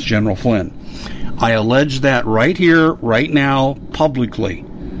delusion against General Flynn. I allege that right here, right now, publicly.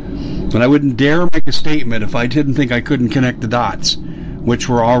 But I wouldn't dare make a statement if I didn't think I couldn't connect the dots, which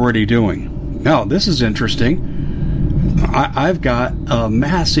we're already doing. Now, this is interesting. I've got a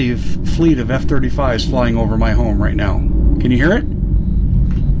massive fleet of F-35s flying over my home right now. Can you hear it?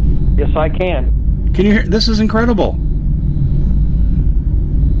 Yes, I can. Can you hear? This is incredible.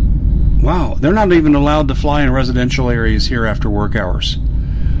 Wow, they're not even allowed to fly in residential areas here after work hours.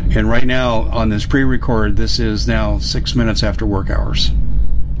 And right now, on this pre-record, this is now 6 minutes after work hours.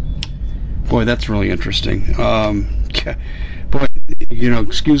 Boy, that's really interesting. Boy,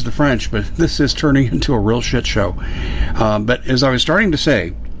 excuse the French, but this is turning into a real shit show. But as I was starting to say,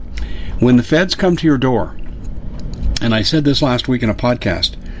 when the feds come to your door, and I said this last week in a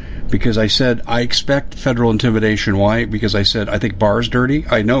podcast, because I said I expect federal intimidation. Why? Because I said I think Barr's dirty.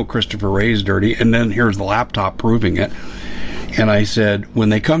 I know Christopher Wray's dirty, and then here's the laptop proving it. And I said, when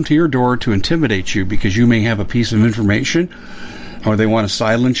they come to your door to intimidate you because you may have a piece of information, or they want to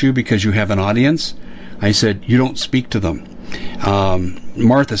silence you because you have an audience, I said, you don't speak to them.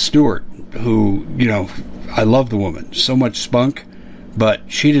 Martha Stewart, who, I love the woman, so much spunk, but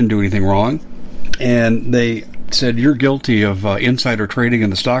she didn't do anything wrong. And they said, you're guilty of insider trading in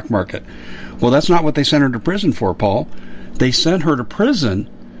the stock market. Well, that's not what they sent her to prison for, Paul. They sent her to prison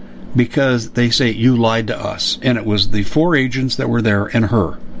because they say, you lied to us. And it was the 4 agents that were there and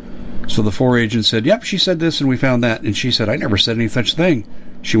her. So the 4 agents said, yep, she said this and we found that. And she said, I never said any such thing.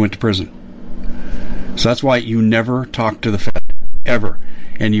 She went to prison. So that's why you never talk to the Fed, ever.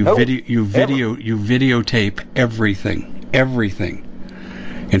 And you videotape everything.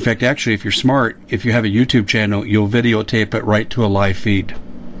 In fact, actually, if you're smart, if you have a YouTube channel, you'll videotape it right to a live feed.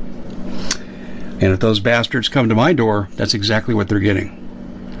 And if those bastards come to my door, that's exactly what they're getting.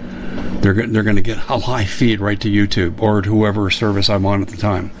 They're going to get a live feed right to YouTube or to whoever service I'm on at the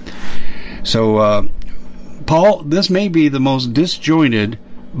time. So, Paul, this may be the most disjointed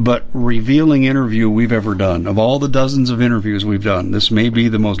but revealing interview we've ever done. Of all the dozens of interviews we've done, this may be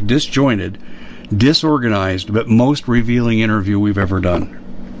the most disjointed, disorganized, but most revealing interview we've ever done.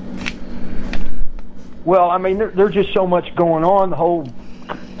 Well, I mean, there's just so much going on. The whole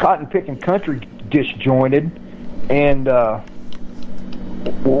cotton-picking country disjointed, and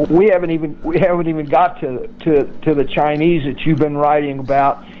we haven't even got to the Chinese that you've been writing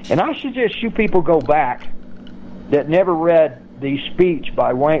about. And I suggest you people go back that never read the speech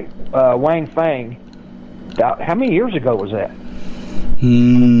by Wang Feng. How many years ago was that?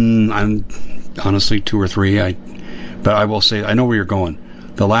 I'm honestly 2 or 3. But I will say I know where you're going.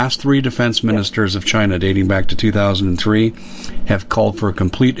 The last 3 defense ministers of China, dating back to 2003, have called for a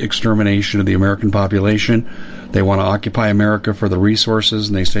complete extermination of the American population. They want to occupy America for the resources,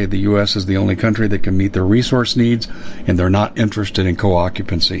 and they say the U.S. is the only country that can meet their resource needs, and they're not interested in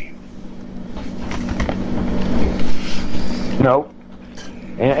co-occupancy. No.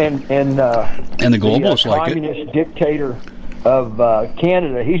 And the globalists like it. The communist dictator of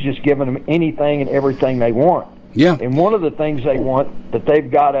Canada, he's just giving them anything and everything they want. Yeah. And one of the things they want that they've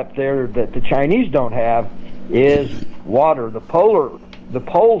got up there that the Chinese don't have is water. The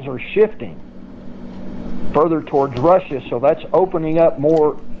poles are shifting further towards Russia, so that's opening up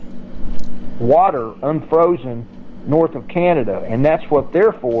more water unfrozen north of Canada, and that's what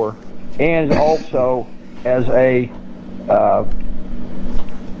they're for, and also as a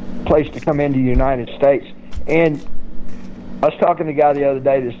place to come into the United States. And I was talking to a guy the other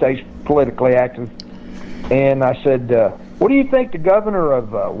day that stays politically active, and I said, what do you think the governor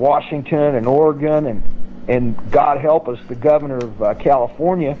of Washington and Oregon and God help us, the governor of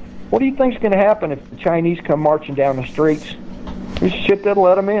California, what do you think is going to happen if the Chinese come marching down the streets? There's shit that'll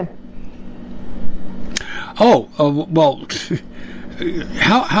let them in. Well,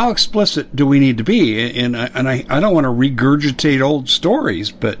 how explicit do we need to be? And I don't want to regurgitate old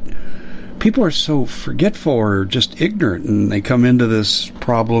stories, but people are so forgetful or just ignorant, and they come into this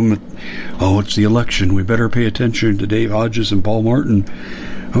problem. It's the election. We better pay attention to Dave Hodges and Paul Martin.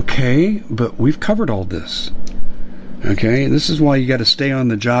 Okay, but we've covered all this. Okay, this is why you got to stay on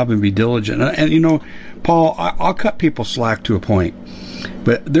the job and be diligent. And Paul, I'll cut people slack to a point,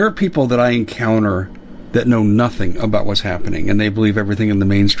 but there are people that I encounter that know nothing about what's happening, and they believe everything in the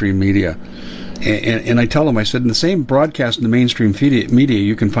mainstream media. And I tell them, I said, in the same broadcast in the mainstream media,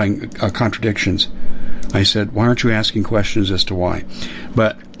 you can find contradictions. I said, why aren't you asking questions as to why?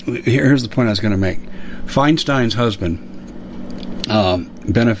 But here's the point I was going to make. Feinstein's husband,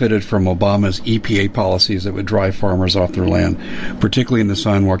 benefited from Obama's EPA policies that would drive farmers off their land, particularly in the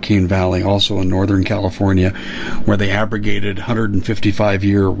San Joaquin Valley, also in Northern California, where they abrogated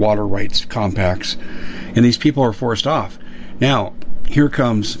 155-year water rights compacts, and these people are forced off. Now, here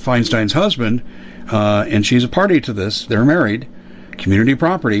comes Feinstein's husband, and she's a party to this. They're married, community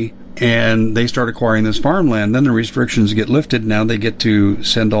property, and they start acquiring this farmland. Then the restrictions get lifted. Now they get to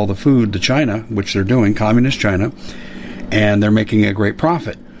send all the food to China, which they're doing, communist China, and they're making a great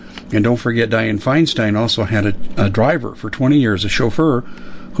profit. And don't forget, Dianne Feinstein also had a driver for 20 years, a chauffeur,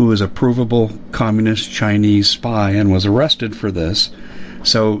 who was a provable communist Chinese spy and was arrested for this.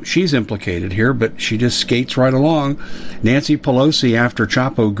 So she's implicated here, but she just skates right along. Nancy Pelosi, after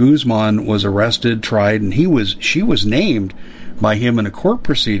Chapo Guzman was arrested, tried, and she was named by him in a court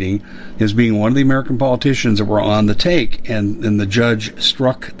proceeding as being one of the American politicians that were on the take, and the judge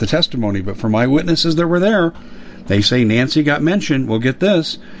struck the testimony. But from eyewitnesses that were there, they say Nancy got mentioned. Well, get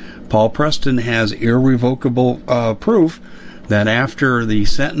this. Paul Preston has irrevocable proof that after the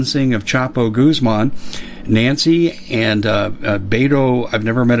sentencing of Chapo Guzman, Nancy and Beto, I've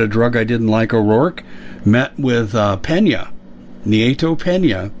never met a drug I didn't like, O'Rourke, met with Nieto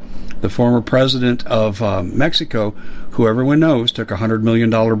Pena, the former president of Mexico, who everyone knows took a $100 million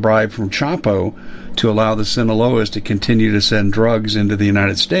bribe from Chapo to allow the Sinaloas to continue to send drugs into the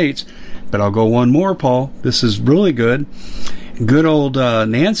United States. But I'll go one more, Paul. This is really good. Good old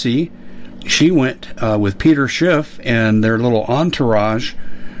Nancy, she went with Peter Schiff and their little entourage,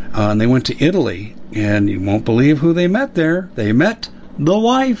 and they went to Italy. And you won't believe who they met there. They met the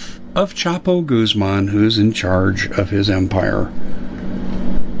wife of Chapo Guzman, who's in charge of his empire.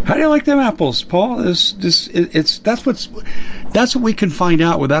 How do you like them apples, Paul? That's what we can find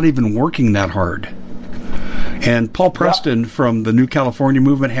out without even working that hard. And Paul Preston from the New California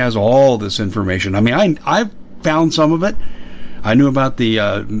Movement has all this information. I mean, I've found some of it. I knew about the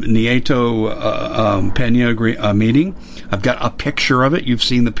Nieto Pena meeting. I've got a picture of it. You've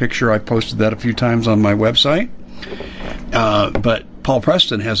seen the picture. I posted that a few times on my website. But Paul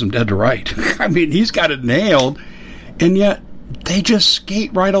Preston has them dead to right. I mean, he's got it nailed, and yet they just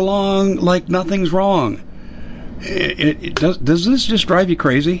skate right along like nothing's wrong. Does this just drive you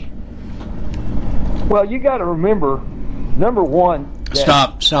crazy? Well, you got to remember, number one...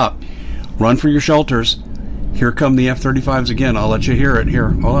 Stop. Run for your shelters. Here come the F-35s again. I'll let you hear it. Here,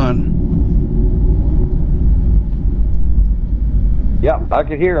 hold on. Yeah, I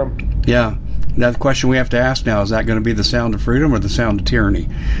could hear them. Yeah. Now the question we have to ask now, is that going to be the sound of freedom or the sound of tyranny?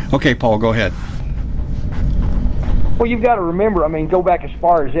 Okay, Paul, go ahead. Well, you've got to remember, I mean, go back as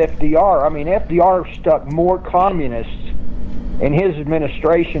far as FDR. I mean, FDR stuck more communists in his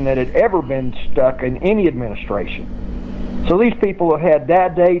administration than had ever been stuck in any administration. So these people have had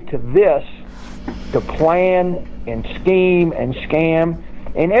that day to this to plan and scheme and scam,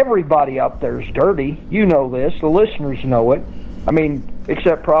 and everybody out there is dirty. You know this. The listeners know it. I mean,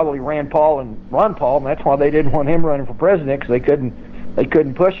 except probably Rand Paul and Ron Paul, and that's why they didn't want him running for president, because they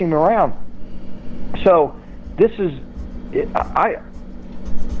couldn't push him around. So this is,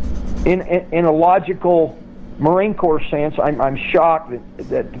 in a logical Marine Corps sense, I'm shocked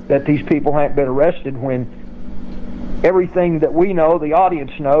that these people haven't been arrested when everything that we know, the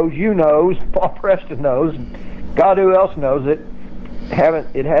audience knows, you knows, Paul Preston knows, and God, who else knows it,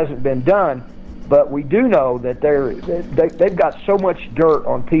 it hasn't been done. But we do know that they've got so much dirt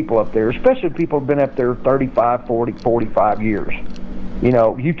on people up there, especially people who've been up there 35, 40, 45 years. You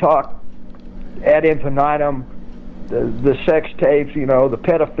know, you talk ad infinitum, the sex tapes, you know, the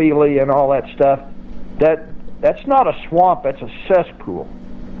pedophilia and all that stuff. That's not a swamp, that's a cesspool.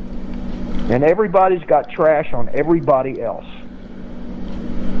 And everybody's got trash on everybody else.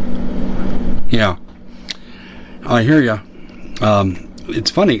 Yeah. I hear you.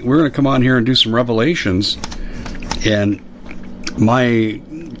 It's funny. We're going to come on here and do some revelations, and my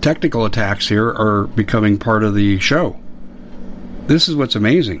technical attacks here are becoming part of the show. This is what's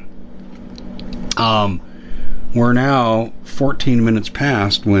amazing. We're now 14 minutes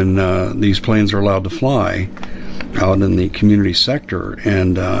past when these planes are allowed to fly out in the community sector,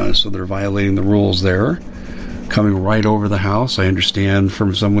 and so they're violating the rules there, coming right over the house. I understand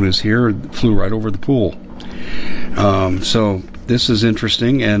from someone who's here, flew right over the pool. So this is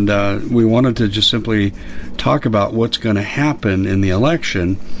interesting, and we wanted to just simply talk about what's going to happen in the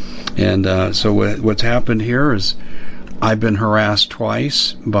election. And so what's happened here is I've been harassed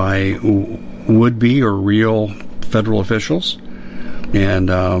twice by would-be or real federal officials, and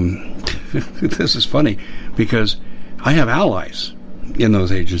this is funny because I have allies in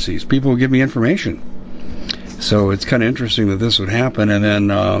those agencies. People who give me information. So it's kind of interesting that this would happen. And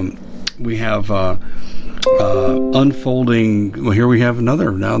then we have unfolding. Well, here we have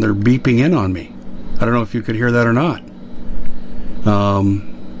another. Now they're beeping in on me. I don't know if you could hear that or not.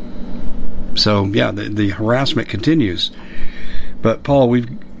 So, yeah, the harassment continues. But, Paul,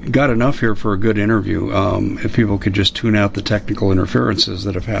 we've got enough here for a good interview. If people could just tune out the technical interferences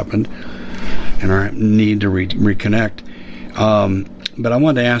that have happened and our need to reconnect. But I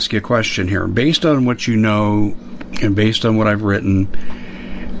wanted to ask you a question here. Based on what you know and based on what I've written,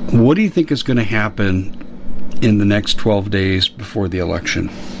 what do you think is going to happen in the next 12 days before the election?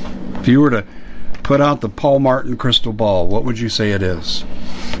 If you were to put out the Paul Martin crystal ball, what would you say it is?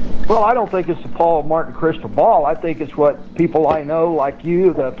 Well, I don't think it's the Paul Martin crystal ball. I think it's what people I know, like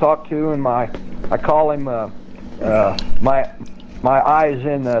you, that I've talked to, and I call him my eyes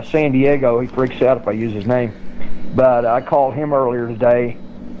in San Diego. He freaks out if I use his name. But I called him earlier today,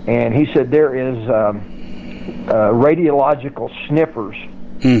 and he said there is radiological sniffers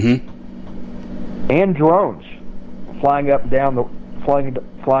and drones flying up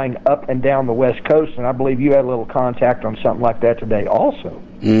and down the West Coast, and I believe you had a little contact on something like that today also.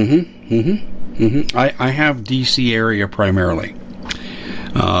 I have D.C. area primarily,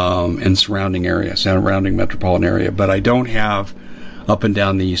 and surrounding metropolitan area, but I don't have up and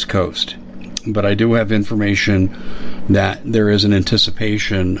down the East Coast. But I do have information that there is an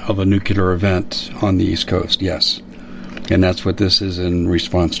anticipation of a nuclear event on the East Coast, yes. And that's what this is in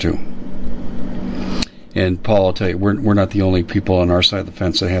response to. And Paul, I'll tell you, we're not the only people on our side of the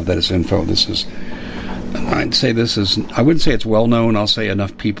fence that have that as info. I wouldn't say it's well known. I'll say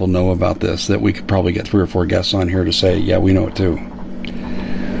enough people know about this that we could probably get 3 or 4 guests on here to say, yeah, we know it too.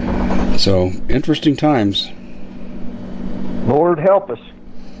 So, interesting times. Lord help us.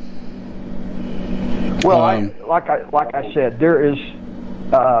 Well, like I said, there's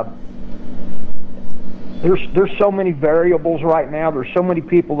so many variables right now. There's so many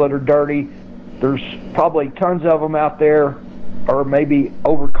people that are dirty. There's probably tons of them out there, or maybe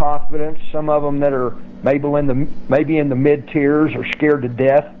overconfident. Some of them that are maybe in the mid tiers or scared to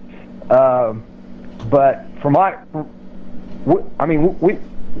death. But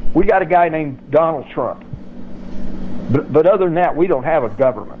we got a guy named Donald Trump. But other than that, we don't have a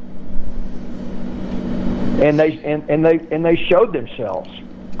government. And they showed themselves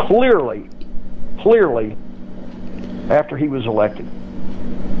clearly after he was elected.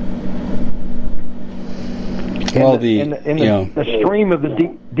 Well, the stream of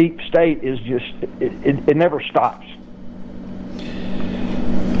the deep state is just it never stops.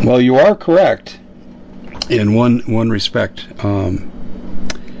 Well, you are correct in one respect.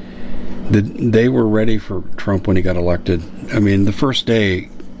 They were ready for Trump when he got elected. I mean, the first day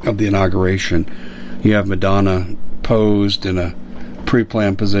of the inauguration, you have Madonna posed in a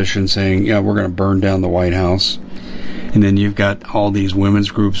pre-planned position saying, yeah, we're going to burn down the White House. And then you've got all these women's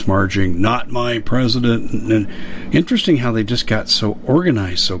groups marching, not my president. And interesting how they just got so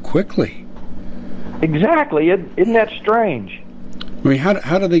organized so quickly. Exactly. Isn't that strange? I mean,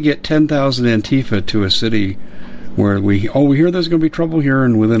 how do they get 10,000 Antifa to a city where we hear there's going to be trouble here,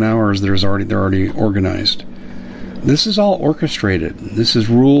 and within hours they're already organized? This is all orchestrated. This is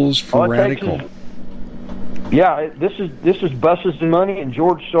rules for radical. This is buses and money and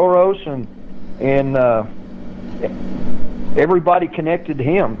George Soros and everybody connected to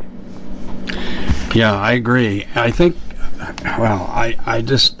him. Yeah, I agree. I think, well,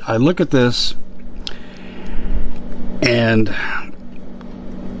 I look at this and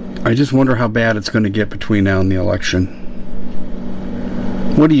I just wonder how bad it's going to get between now and the election.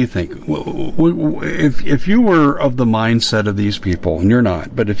 What do you think? If you were of the mindset of these people, and you're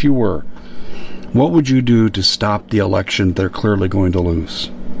not, but if you were, what would you do to stop the election they're clearly going to lose?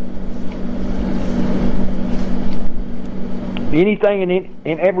 Anything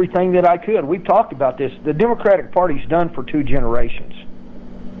and everything that I could. We've talked about this. The Democratic Party's done for 2 generations.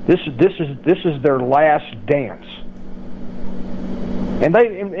 This is their last dance. And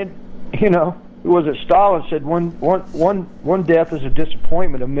was it Stalin said one death is a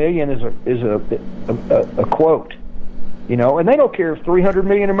disappointment, 1 million is a quote. And they don't care if 300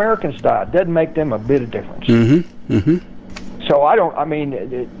 million Americans die. It doesn't make them a bit of difference. So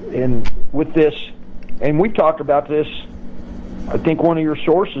and with this, and we talked about this, I think one of your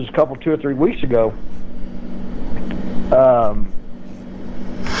sources 2 or 3 weeks ago,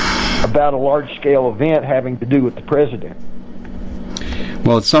 about a large-scale event having to do with the president.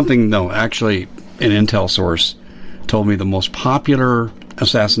 Well, it's something, actually, an intel source told me the most popular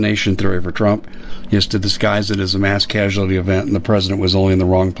assassination theory for Trump is to disguise it as a mass casualty event and the president was only in the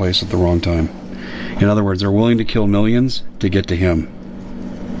wrong place at the wrong time. In other words, they're willing to kill millions to get to him.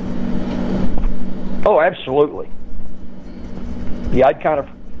 Oh, absolutely. Yeah, I'd kind of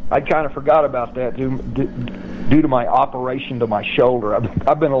I kind of forgot about that due to my operation to my shoulder.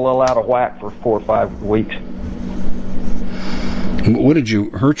 I've been a little out of whack for 4 or 5 weeks. What did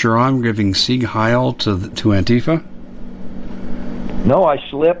you hurt your arm giving Sieg Heil to Antifa? No, I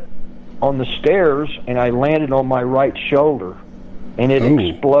slipped on the stairs and I landed on my right shoulder, and it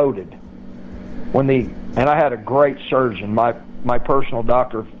exploded. And I had a great surgeon. My personal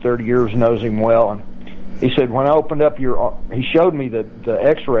doctor for 30 years knows him well, and he said when I opened up he showed me the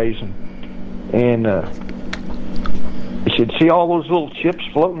X-rays, and he said, "See all those little chips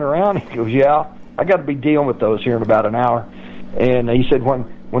floating around?" He goes, "Yeah, I got to be dealing with those here in about an hour." And he said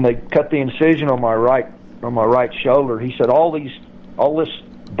when they cut the incision on my right shoulder, he said all this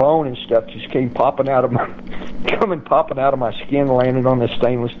bone and stuff just came popping out of my skin, landed on this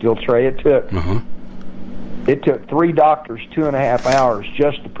stainless steel tray. It took 3 doctors 2.5 hours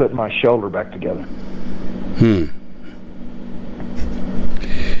just to put my shoulder back together.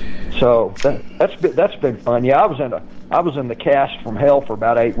 So that's been fun. Yeah, I was in the cast from hell for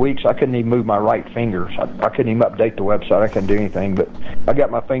about 8 weeks. I couldn't even move my right fingers. I couldn't even update the website. I couldn't do anything. But I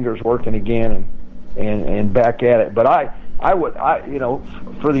got my fingers working again and back at it. But I would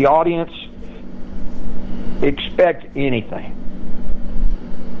for the audience, expect anything.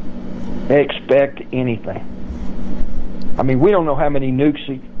 Expect anything. I mean, we don't know how many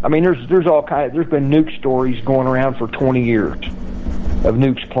nukes. I mean, there's all kinds. There's been nuke stories going around for 20 years of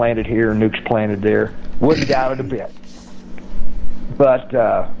nukes planted here, nukes planted there. Wouldn't doubt it a bit. But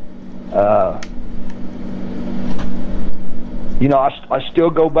I still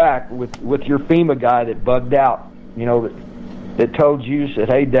go back with your FEMA guy that bugged out. That told you, said,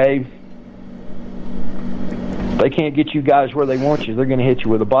 "Hey, Dave, they can't get you guys where they want you. They're going to hit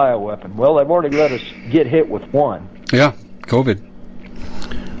you with a bioweapon." Well, they've already let us get hit with one. Yeah, COVID.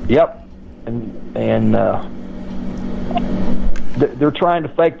 Yep, and they're trying to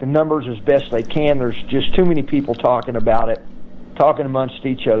fake the numbers as best they can. There's just too many people talking about it, talking amongst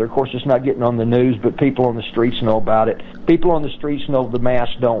each other. Of course, it's not getting on the news, but people on the streets know about it. People on the streets know the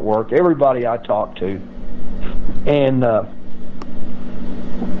masks don't work. Everybody I talk to, and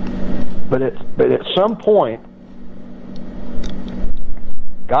but at some point,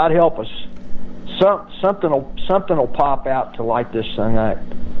 God help us, something will pop out to light this thing up,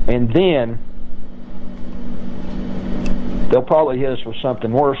 and then they'll probably hit us with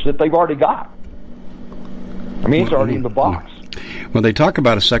something worse that they've already got. I mean, it's already in the box. Well, they talk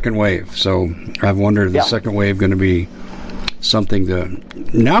about a second wave, so I've wondered if the second wave going to be something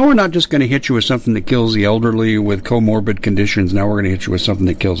now we're not just going to hit you with something that kills the elderly with comorbid conditions. Now we're going to hit you with something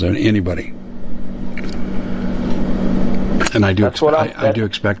that kills anybody. And I do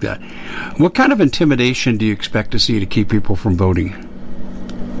expect that. What kind of intimidation do you expect to see to keep people from voting?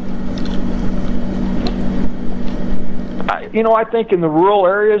 I think in the rural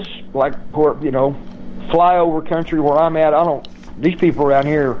areas, like where, flyover country where I'm at, these people around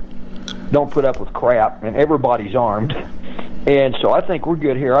here don't put up with crap, and everybody's armed. And so I think we're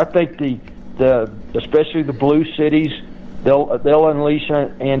good here. I think especially the blue cities, they'll unleash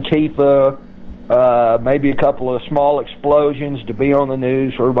Antifa, maybe a couple of small explosions to be on the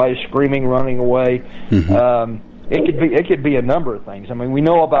news, where everybody's screaming, running away. Mm-hmm. It could be a number of things. I mean, we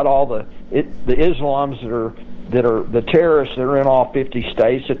know about all the Islams that are the terrorists that are in all 50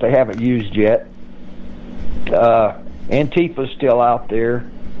 states that they haven't used yet. Antifa's still out there,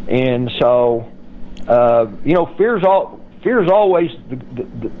 and so fear's always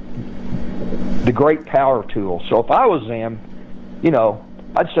the great power tool. So if I was them,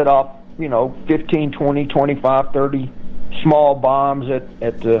 I'd set off 15, 20, 25, 30 small bombs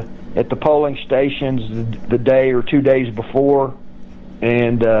at the polling stations the day or 2 days before,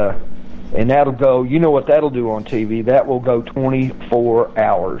 and that'll go. You know what that'll do on TV? That will go 24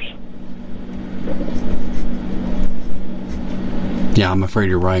 hours. Yeah, I'm afraid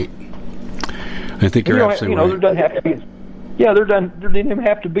you're right. I think you're absolutely right. There doesn't have to be. Yeah, there didn't even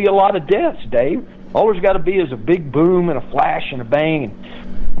have to be a lot of deaths, Dave. All there's got to be is a big boom and a flash and a bang, and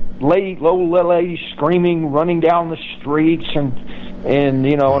little ladies screaming, running down the streets, and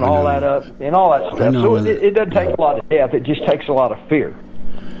all that stuff. So it doesn't take a lot of death. It just takes a lot of fear.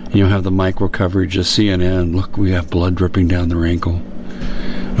 You have the micro coverage of CNN. Look, we have blood dripping down their ankle.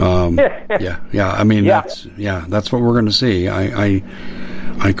 Yeah. I mean, that's what we're going to see.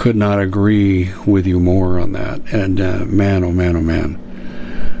 I could not agree with you more on that. And man, oh man,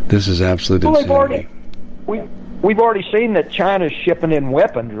 this is absolute insanity. We've already seen that China's shipping in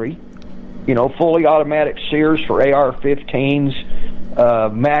weaponry. Fully automatic Sears for AR-15s,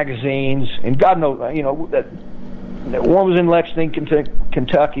 magazines, and God knows, that one was in Lexington,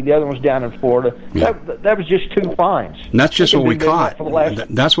 Kentucky. The other one was down in Florida. Yeah. That was just 2 fines. And that's just what we caught.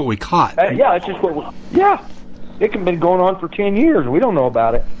 That's what we caught. Yeah, it's just it can have been going on for 10 years. We don't know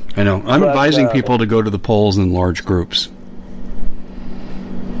about it. I know. I'm advising people to go to the polls in large groups.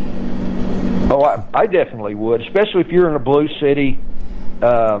 Oh, I definitely would, especially if you're in a blue city.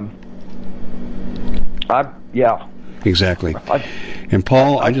 Exactly. And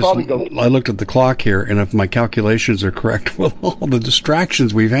Paul, I looked at the clock here, and if my calculations are correct, with all the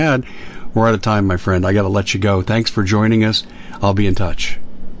distractions we've had, we're out of time, my friend. I got to let you go. Thanks for joining us. I'll be in touch.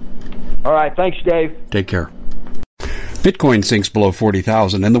 All right. Thanks, Dave. Take care. Bitcoin sinks below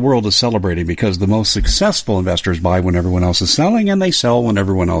 40,000, and the world is celebrating because the most successful investors buy when everyone else is selling, and they sell when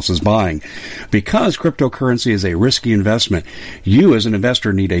everyone else is buying. Because cryptocurrency is a risky investment, you as an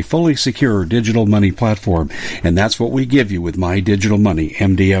investor need a fully secure digital money platform, and that's what we give you with My Digital Money,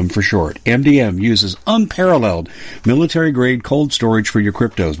 MDM for short. MDM uses unparalleled military-grade cold storage for your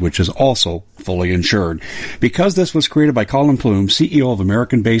cryptos, which is also fully insured. Because this was created by Colin Plume, CEO of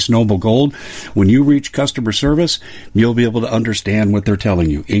American-based Noble Gold, when you reach customer service, you'll be able to understand what they're telling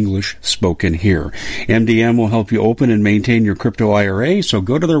you. English spoken here. MDM will help you open and maintain your crypto IRA, so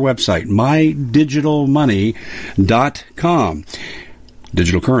go to their website, mydigitalmoney.com.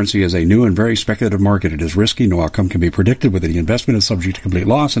 Digital currency is a new and very speculative market. It is risky. No outcome can be predicted. Whether the investment is subject to complete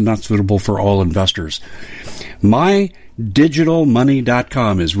loss and not suitable for all investors.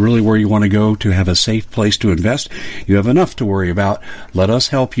 MyDigitalMoney.com is really where you want to go to have a safe place to invest. You have enough to worry about. Let us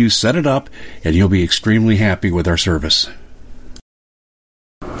help you set it up, and you'll be extremely happy with our service.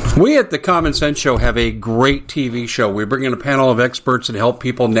 We at the Common Sense Show have a great TV show. We bring in a panel of experts and help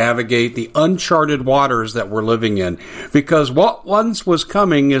people navigate the uncharted waters that we're living in. Because what once was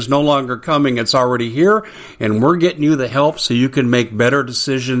coming is no longer coming. It's already here, and we're getting you the help so you can make better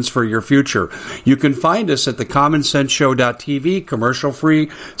decisions for your future. You can find us at thecommonsenseshow.tv,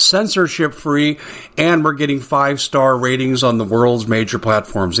 commercial-free, censorship-free, and we're getting 5-star ratings on the world's major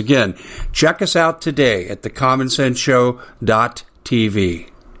platforms. Again, check us out today at thecommonsenseshow.tv.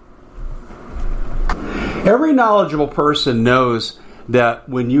 Every knowledgeable person knows that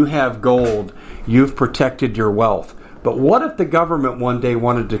when you have gold, you've protected your wealth. But what if the government one day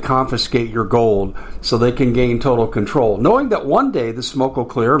wanted to confiscate your gold so they can gain total control, knowing that one day the smoke will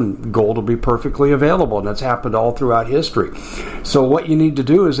clear and gold will be perfectly available, and that's happened all throughout history. So what you need to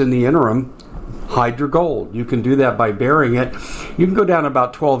do is, in the interim, hide your gold. You can do that by burying it. You can go down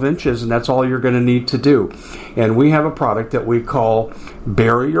about 12 inches, and that's all you're going to need to do. And we have a product that we call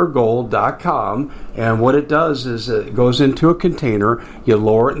buryyourgold.com, and what it does is it goes into a container. You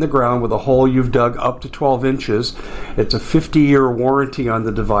lower it in the ground with a hole you've dug up to 12 inches. It's a 50-year warranty on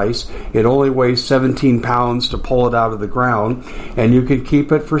the device. It only weighs 17 pounds to pull it out of the ground, and you can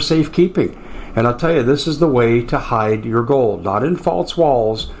keep it for safekeeping. And I'll tell you, this is the way to hide your gold. Not in false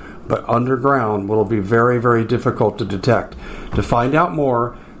walls, but underground will be very, very difficult to detect. To find out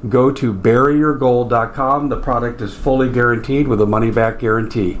more, go to buryyourgold.com. The product is fully guaranteed with a money-back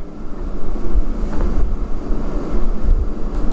guarantee.